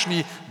will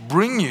actually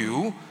bring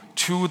you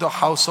to the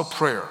house of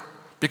prayer,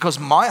 because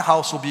my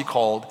house will be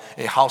called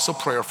a house of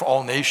prayer for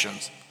all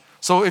nations.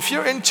 So if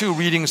you're into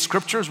reading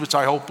scriptures, which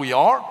I hope we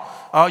are,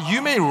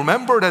 you may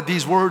remember that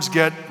these words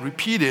get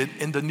repeated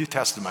in the New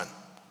Testament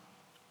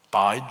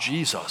by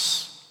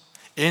Jesus.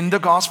 In the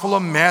Gospel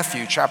of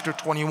Matthew, chapter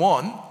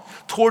 21,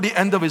 toward the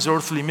end of his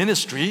earthly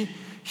ministry,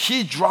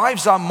 he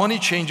drives out money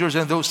changers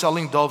and those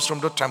selling doves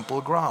from the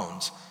temple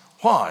grounds.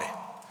 Why?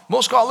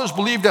 Most scholars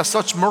believe that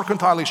such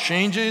mercantile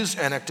exchanges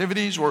and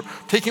activities were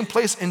taking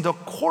place in the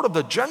court of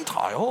the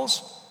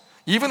Gentiles,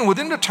 even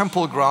within the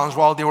temple grounds.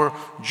 While there were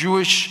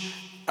Jewish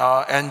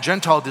and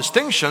Gentile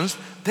distinctions,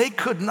 they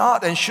could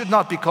not and should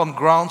not become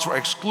grounds for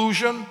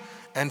exclusion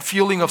and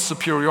feeling of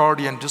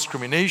superiority and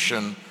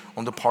discrimination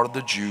on the part of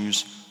the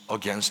Jews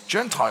against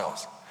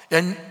Gentiles.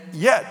 And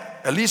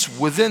yet, at least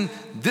within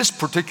this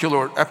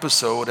particular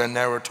episode and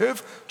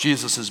narrative,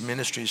 Jesus'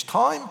 ministry's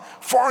time,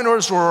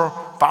 foreigners who were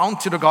bound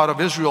to the God of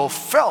Israel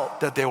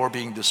felt that they were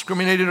being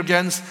discriminated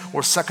against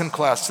or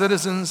second-class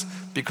citizens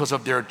because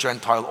of their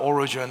Gentile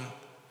origin.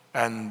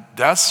 And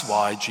that's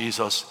why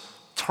Jesus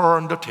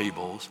turned the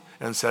tables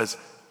and says,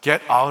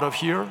 get out of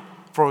here,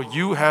 for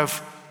you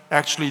have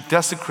actually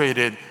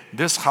desecrated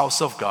this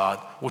house of God,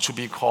 which will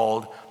be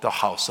called the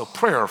house of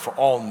prayer for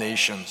all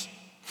nations.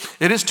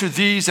 It is to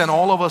these and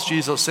all of us,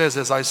 Jesus says,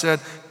 as I said,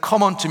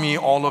 come unto me,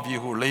 all of you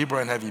who labor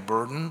and heavy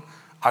burden,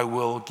 I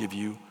will give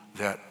you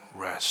that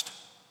rest.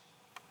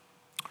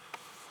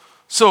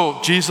 So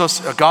Jesus,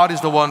 God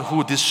is the one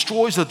who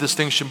destroys the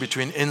distinction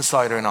between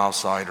insider and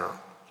outsider.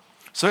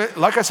 So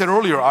like I said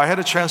earlier, I had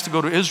a chance to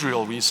go to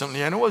Israel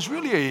recently, and it was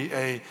really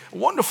a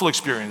wonderful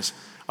experience.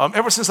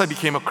 Ever since I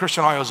became a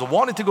Christian, I always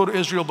wanted to go to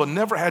Israel, but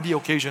never had the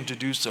occasion to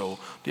do so,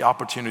 the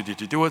opportunity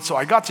to do it. So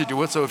I got to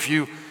do it. So if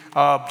you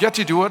get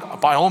to do it,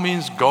 by all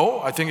means, go.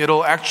 I think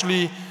it'll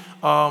actually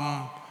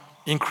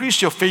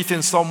increase your faith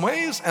in some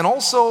ways and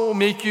also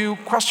make you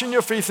question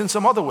your faith in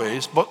some other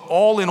ways. But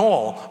all in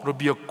all, it'll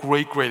be a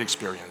great, great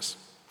experience.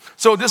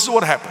 So this is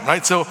what happened,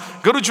 right? So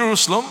go to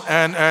Jerusalem,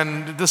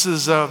 and this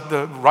is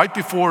right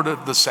before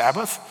the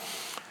Sabbath.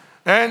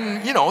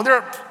 And, you know,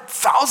 there are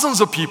thousands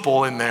of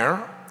people in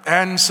there.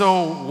 And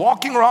so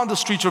walking around the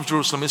streets of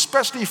Jerusalem,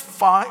 especially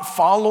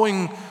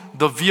following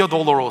the Via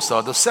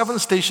Dolorosa, the 7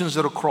 stations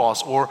of the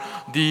cross, or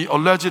the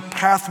alleged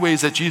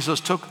pathways that Jesus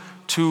took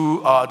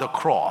to the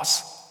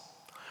cross.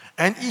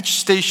 And each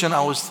station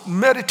I was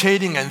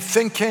meditating and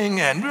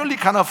thinking and really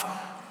kind of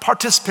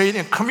participating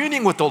and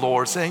communing with the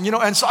Lord, saying, you know,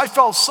 and so I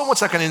felt so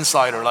much like an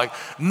insider. Like,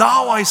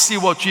 now I see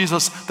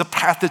the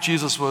path that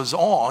Jesus was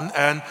on.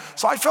 And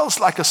so I felt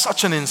like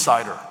such an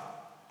insider.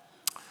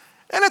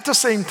 And at the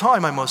same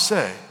time, I must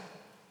say,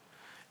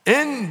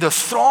 in the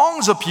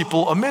throngs of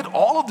people, amid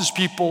all of these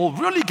people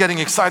really getting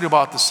excited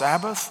about the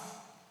Sabbath,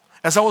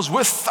 as I was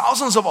with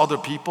thousands of other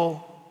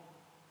people,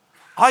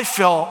 I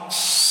felt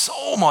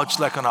so much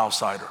like an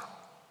outsider.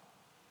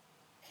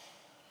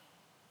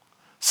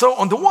 So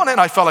on the one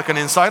hand, I felt like an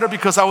insider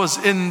because I was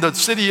in the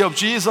city of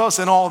Jesus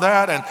and all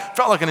that, and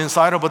felt like an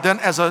insider. But then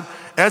as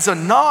a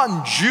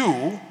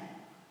non-Jew,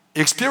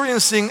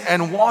 experiencing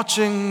and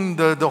watching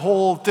the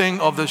whole thing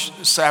of the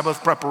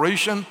Sabbath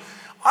preparation,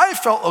 I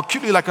felt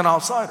acutely like an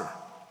outsider.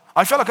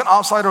 I felt like an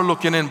outsider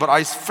looking in, but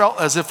I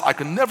felt as if I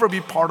could never be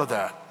part of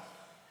that.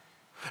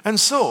 And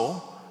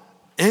so,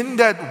 in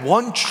that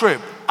one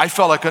trip, I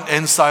felt like an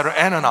insider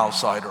and an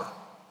outsider.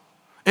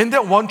 In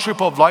that one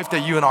trip of life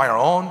that you and I are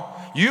on,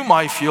 you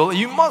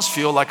must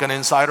feel like an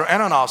insider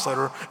and an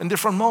outsider in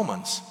different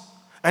moments.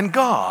 And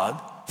God,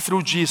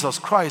 through Jesus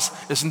Christ,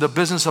 is in the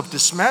business of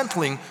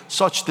dismantling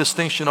such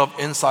distinction of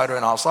insider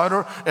and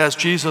outsider, as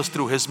Jesus,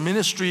 through his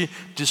ministry,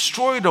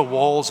 destroyed the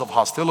walls of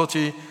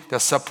hostility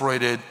that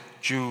separated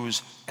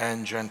Jews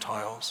and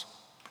Gentiles.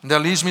 And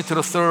that leads me to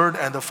the third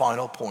and the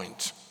final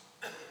point.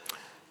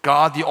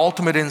 God, the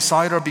ultimate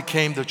insider,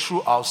 became the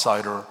true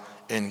outsider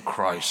in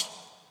Christ.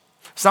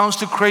 Sounds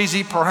too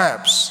crazy,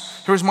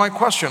 perhaps. Here's my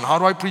question. How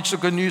do I preach the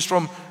good news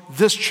from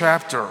this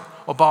chapter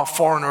about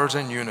foreigners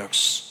and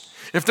eunuchs?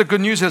 If the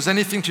good news has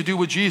anything to do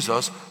with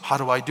Jesus, how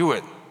do I do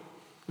it?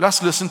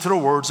 Let's listen to the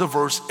words of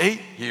verse 8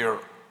 here.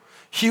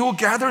 He who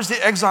gathers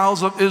the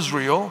exiles of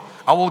Israel,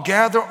 I will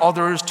gather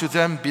others to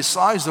them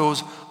besides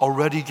those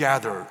already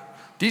gathered.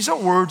 These are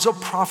words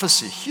of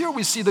prophecy. Here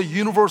we see the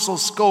universal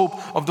scope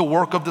of the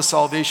work of the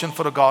salvation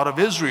for the God of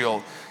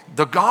Israel.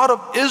 The God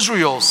of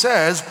Israel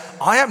says,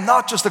 I am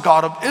not just the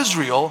God of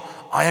Israel,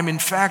 I am in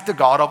fact the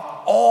God of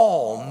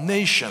all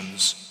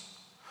nations.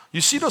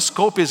 You see, the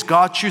scope is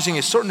God choosing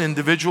a certain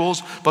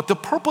individuals, but the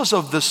purpose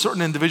of the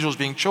certain individuals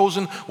being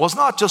chosen was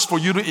not just for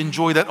you to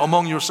enjoy that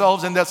among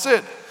yourselves and that's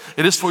it.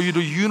 It is for you to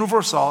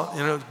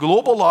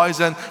globalize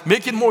and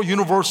make it more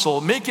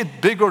universal, make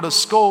it bigger, the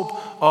scope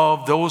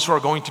of those who are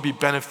going to be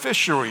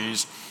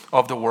beneficiaries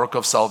of the work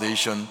of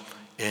salvation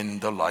in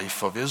the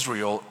life of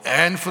Israel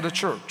and for the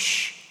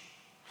church.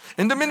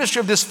 In the ministry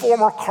of this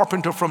former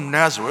carpenter from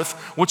Nazareth,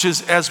 which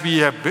is, as we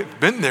have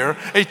been there,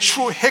 a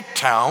true hick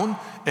town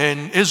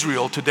in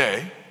Israel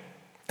today,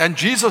 and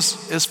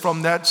Jesus is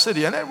from that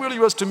city. And it really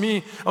was, to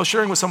me, I was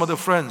sharing with some other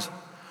friends,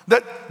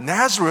 that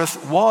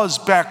Nazareth was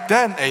back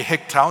then a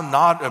hick town,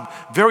 not a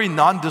very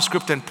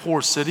nondescript and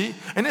poor city,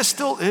 and it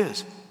still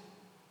is.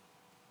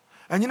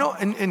 And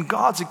in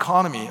God's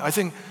economy, I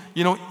think,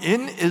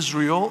 in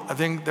Israel, I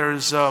think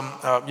there's,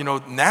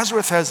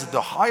 Nazareth has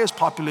the highest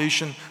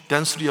population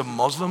density of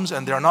Muslims,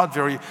 and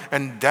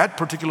and that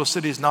particular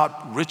city is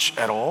not rich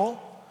at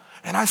all.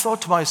 And I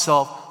thought to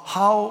myself,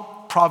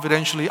 how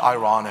providentially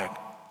ironic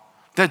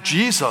that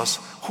Jesus,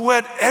 who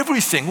had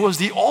everything, who was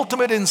the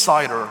ultimate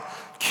insider,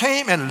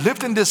 came and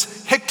lived in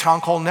this hick town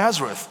called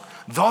Nazareth.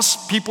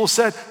 Thus, people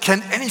said,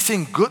 can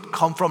anything good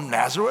come from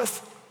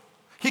Nazareth?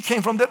 He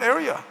came from that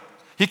area.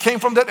 He came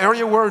from that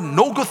area where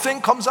no good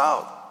thing comes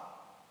out.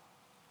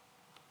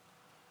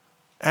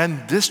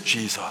 And this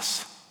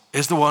Jesus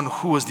is the one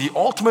who was the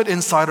ultimate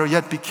insider,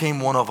 yet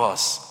became one of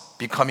us,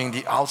 becoming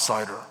the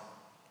outsider.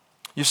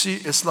 You see,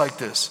 it's like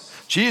this.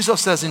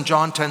 Jesus says in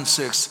John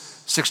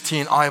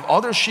 10:16, I have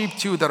other sheep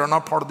too that are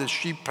not part of this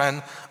sheep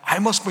pen. I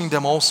must bring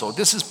them also.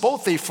 This is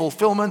both a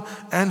fulfillment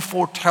and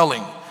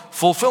foretelling.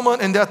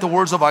 Fulfillment in that the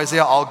words of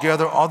Isaiah, I'll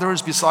gather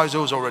others besides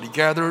those already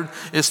gathered,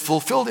 is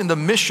fulfilled in the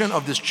mission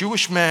of this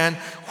Jewish man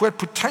who had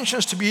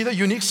pretensions to be the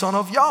unique son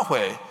of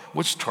Yahweh,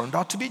 which turned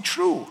out to be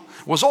true.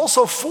 Was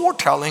also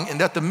foretelling in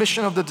that the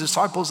mission of the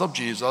disciples of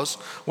Jesus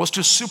was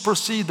to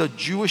supersede the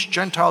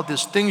Jewish-Gentile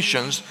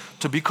distinctions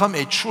to become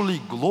a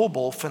truly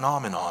global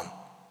phenomenon.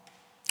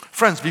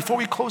 Friends, before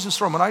we close this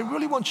sermon, I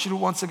really want you to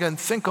once again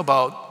think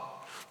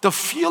about the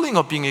feeling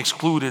of being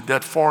excluded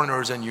that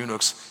foreigners and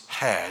eunuchs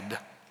had.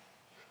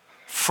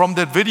 From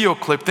that video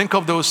clip, think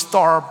of those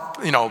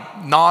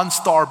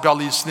non-star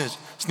belly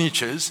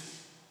snitches,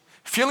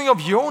 feeling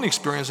of your own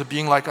experience of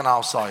being like an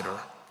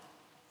outsider.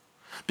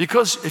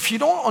 Because if you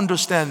don't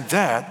understand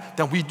that,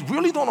 then we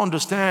really don't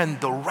understand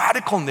the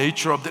radical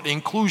nature of the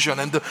inclusion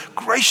and the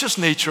gracious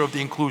nature of the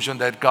inclusion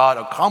that God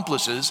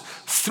accomplishes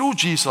through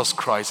Jesus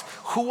Christ,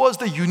 who was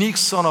the unique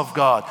Son of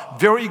God,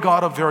 very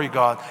God of very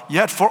God,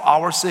 yet for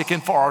our sake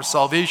and for our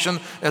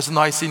salvation, as the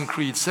Nicene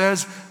Creed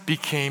says,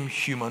 became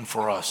human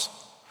for us.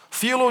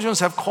 Theologians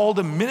have called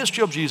the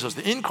ministry of Jesus,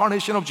 the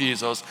incarnation of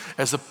Jesus,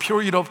 as a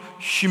period of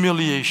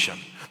humiliation.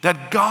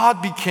 That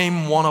God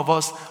became one of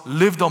us,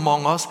 lived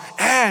among us,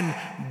 and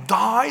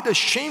died a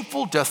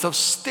shameful death of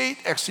state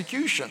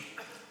execution.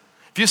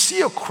 If you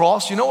see a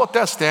cross, you know what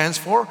that stands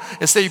for?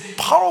 It's a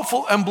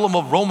powerful emblem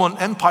of Roman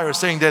Empire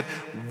saying that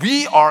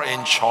we are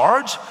in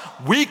charge,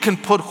 we can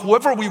put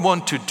whoever we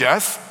want to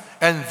death,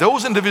 and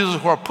those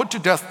individuals who are put to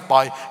death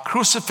by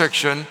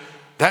crucifixion,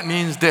 that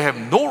means they have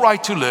no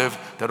right to live.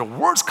 They're the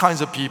worst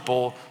kinds of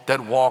people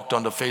that walked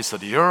on the face of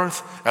the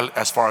earth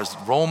as far as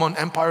Roman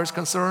Empire is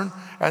concerned.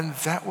 And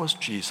that was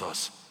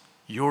Jesus,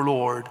 your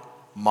Lord,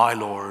 my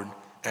Lord,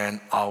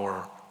 and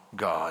our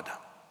God.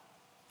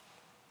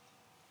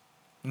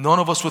 None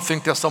of us would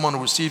think that someone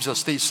who receives a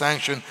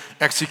state-sanctioned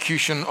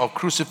execution of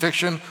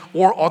crucifixion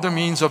or other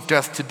means of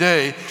death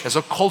today is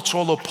a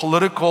cultural or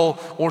political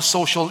or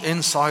social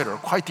insider.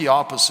 Quite the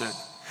opposite.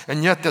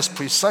 And yet that's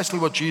precisely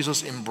what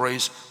Jesus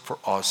embraced for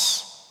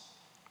us.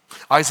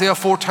 Isaiah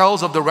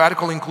foretells of the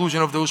radical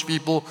inclusion of those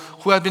people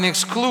who had been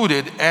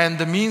excluded, and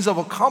the means of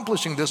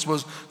accomplishing this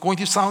was going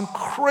to sound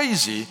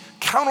crazy,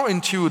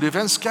 counterintuitive,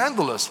 and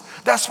scandalous.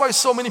 That's why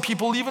so many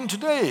people, even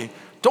today,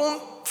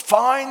 don't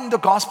find the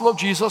gospel of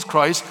Jesus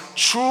Christ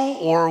true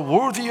or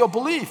worthy of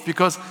belief,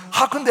 because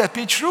how can that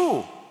be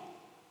true?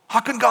 How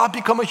can God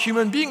become a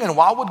human being, and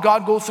why would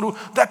God go through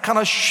that kind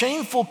of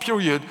shameful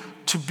period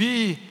to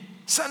be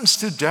sentenced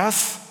to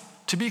death,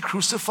 to be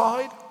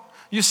crucified?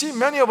 You see,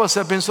 many of us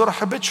have been sort of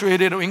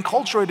habituated or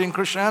enculturated in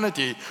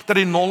Christianity that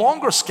it no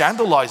longer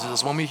scandalizes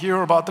us when we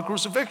hear about the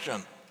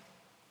crucifixion.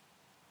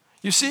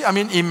 You see,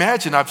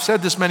 imagine, I've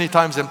said this many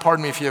times, and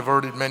pardon me if you have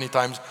heard it many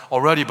times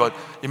already, but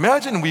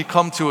imagine we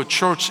come to a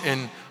church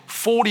in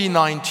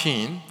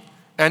 4019,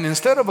 and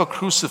instead of a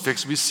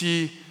crucifix, we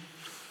see,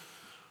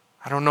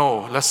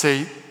 let's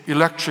say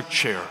electric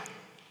chair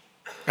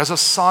as a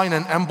sign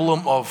and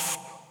emblem of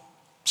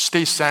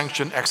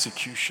state-sanctioned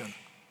execution.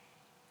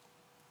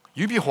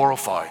 You'd be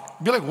horrified.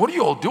 You'd be like, what are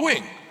you all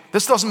doing?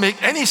 This doesn't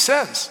make any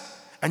sense.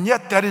 And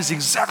yet that is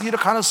exactly the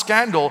kind of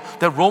scandal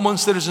that Roman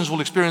citizens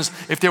will experience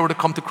if they were to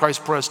come to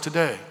Christ Pres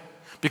today.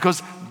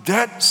 Because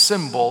that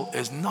symbol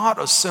is not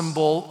a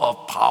symbol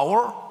of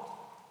power,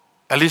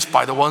 at least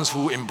by the ones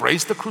who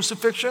embrace the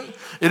crucifixion.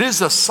 It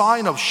is a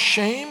sign of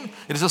shame.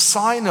 It is a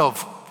sign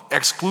of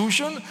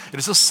exclusion. It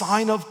is a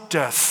sign of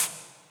death.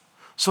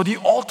 So the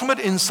ultimate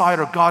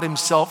insider, God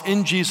himself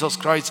in Jesus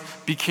Christ,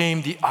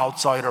 became the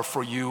outsider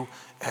for you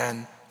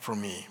and for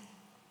me.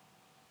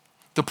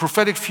 The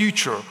prophetic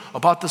future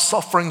about the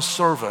suffering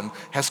servant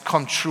has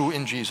come true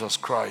in Jesus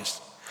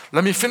Christ.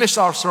 Let me finish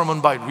our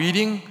sermon by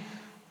reading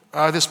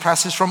this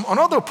passage from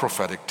another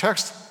prophetic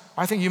text.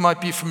 I think you might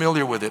be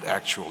familiar with it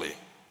actually.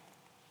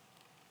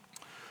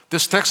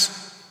 This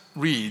text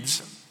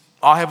reads,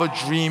 I have a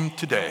dream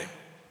today.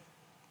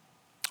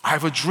 I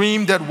have a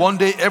dream that one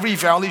day every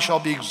valley shall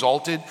be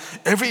exalted,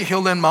 every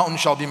hill and mountain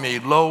shall be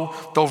made low,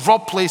 the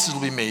rough places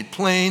will be made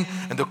plain,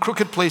 and the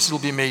crooked places will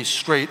be made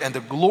straight, and the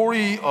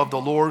glory of the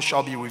Lord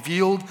shall be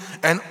revealed,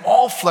 and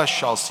all flesh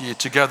shall see it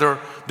together.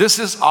 This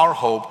is our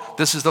hope.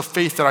 This is the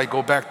faith that I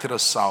go back to the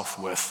south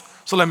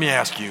with. So let me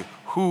ask you,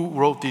 who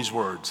wrote these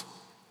words?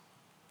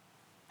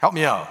 Help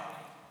me out.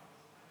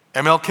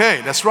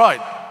 MLK, that's right.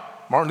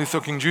 Martin Luther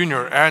King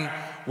Jr. And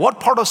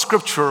what part of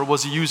scripture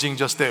was he using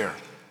just there?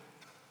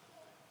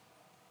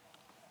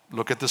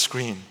 Look at the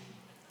screen.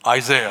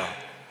 Isaiah.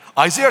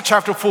 Isaiah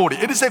chapter 40.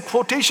 It is a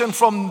quotation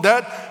from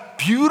that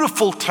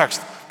beautiful text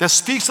that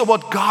speaks of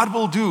what God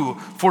will do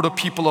for the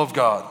people of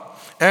God.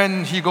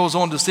 And he goes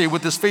on to say,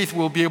 with this faith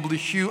we'll be able to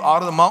hew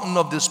out of the mountain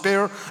of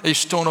despair a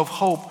stone of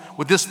hope.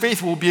 With this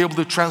faith we'll be able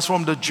to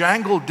transform the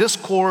jangled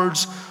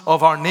discords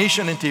of our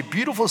nation into a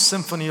beautiful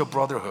symphony of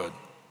brotherhood.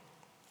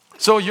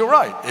 So you're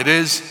right. It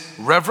is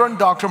Reverend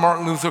Dr.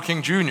 Martin Luther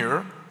King Jr.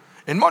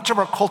 In much of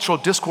our cultural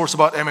discourse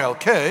about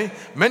MLK,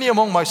 many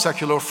among my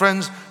secular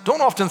friends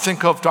don't often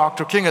think of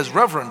Dr. King as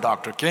Reverend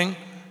Dr. King.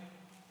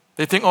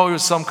 They think, oh, he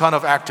was some kind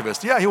of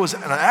activist. Yeah, he was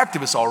an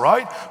activist, all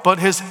right, but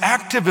his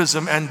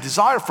activism and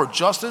desire for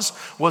justice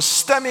was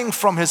stemming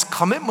from his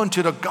commitment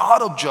to the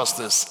God of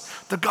justice,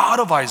 the God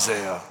of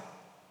Isaiah.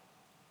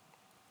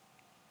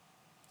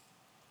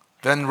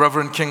 Then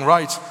Reverend King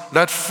writes,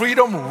 let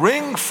freedom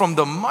ring from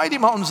the mighty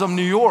mountains of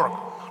New York.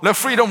 Let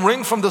freedom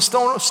ring from the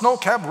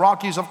snow-capped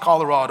Rockies of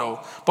Colorado.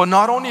 But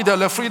not only that,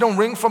 let freedom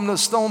ring from the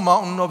Snow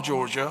Mountain of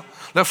Georgia.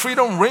 Let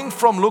freedom ring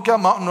from Lookout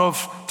Mountain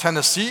of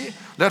Tennessee.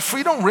 Let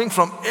freedom ring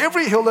from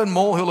every hill and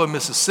molehill of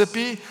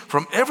Mississippi.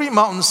 From every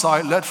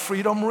mountainside, let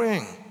freedom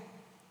ring.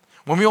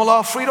 When we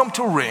allow freedom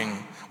to ring,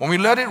 when we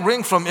let it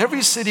ring from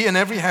every city and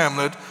every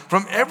hamlet,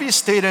 from every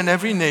state and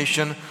every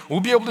nation,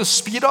 we'll be able to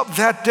speed up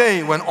that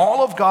day when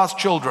all of God's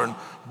children,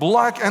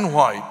 black and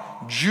white,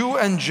 Jew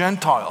and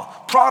Gentile,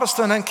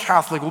 Protestant and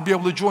Catholic, will be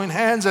able to join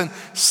hands and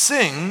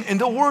sing in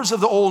the words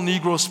of the old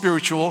Negro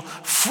spiritual,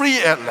 free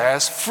at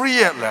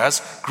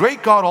last,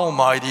 great God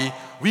Almighty,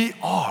 we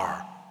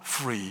are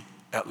free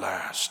at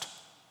last.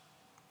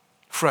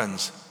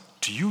 Friends,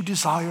 do you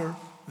desire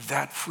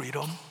that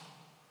freedom?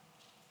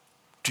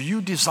 Do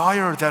you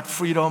desire that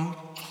freedom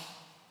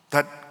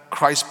that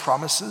Christ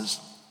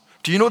promises?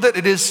 Do you know that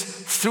it is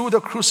through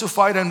the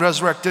crucified and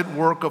resurrected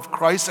work of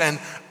Christ, and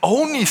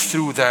only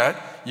through that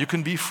you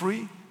can be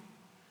free?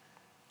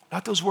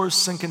 Let those words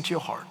sink into your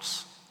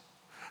hearts.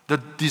 The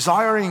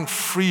desiring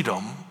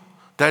freedom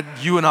that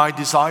you and I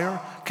desire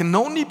can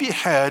only be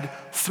had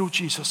through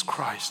Jesus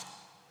Christ.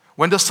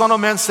 When the Son of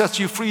Man sets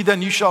you free,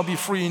 then you shall be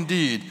free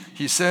indeed.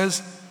 He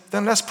says,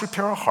 then let's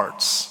prepare our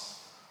hearts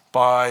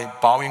by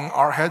bowing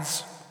our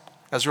heads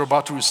as we're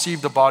about to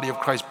receive the body of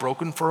Christ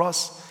broken for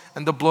us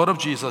and the blood of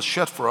Jesus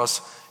shed for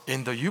us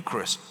in the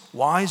Eucharist.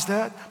 Why is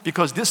that?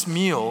 Because this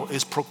meal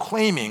is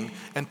proclaiming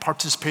and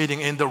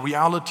participating in the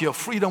reality of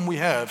freedom we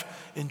have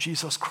in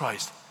Jesus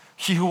Christ.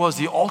 He who was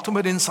the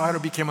ultimate insider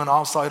became an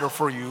outsider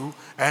for you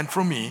and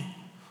for me,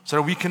 so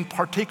that we can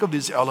partake of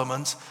these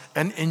elements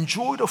and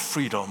enjoy the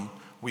freedom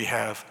we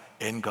have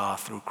in God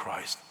through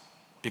Christ.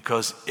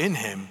 Because in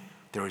him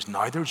there is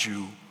neither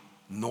Jew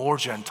nor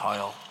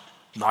Gentile,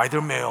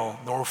 neither male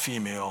nor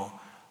female,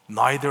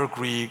 neither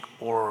Greek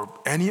or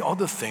any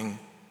other thing,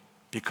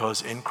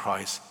 because in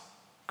Christ,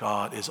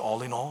 God is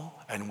all in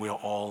all, and we are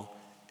all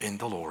in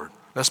the Lord.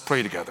 Let's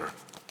pray together.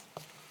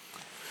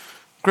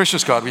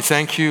 Gracious God, we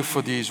thank you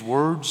for these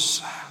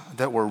words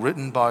that were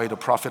written by the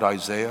prophet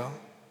Isaiah.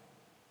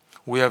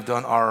 We have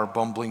done our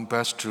bumbling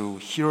best to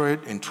hear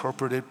it,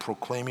 interpret it,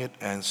 proclaim it,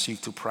 and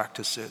seek to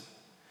practice it.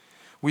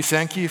 We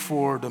thank you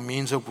for the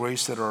means of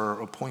grace that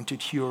are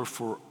appointed here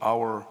for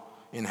our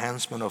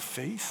enhancement of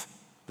faith,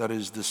 that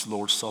is this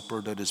Lord's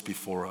Supper that is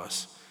before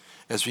us.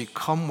 As we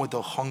come with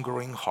a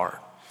hungering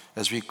heart,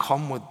 as we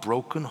come with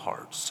broken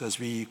hearts, as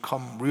we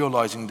come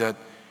realizing that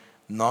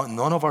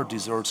none of our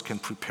desserts can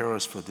prepare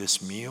us for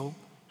this meal,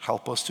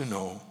 help us to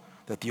know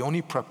that the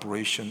only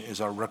preparation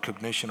is our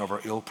recognition of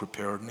our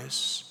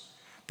ill-preparedness,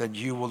 that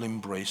you will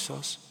embrace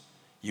us,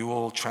 you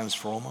will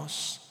transform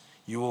us,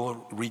 you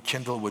will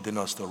rekindle within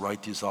us the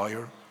right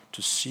desire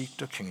to seek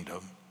the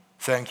kingdom.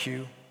 Thank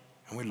you,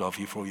 and we love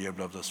you for you have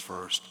loved us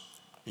first.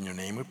 In your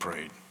name we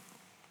pray.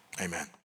 Amen.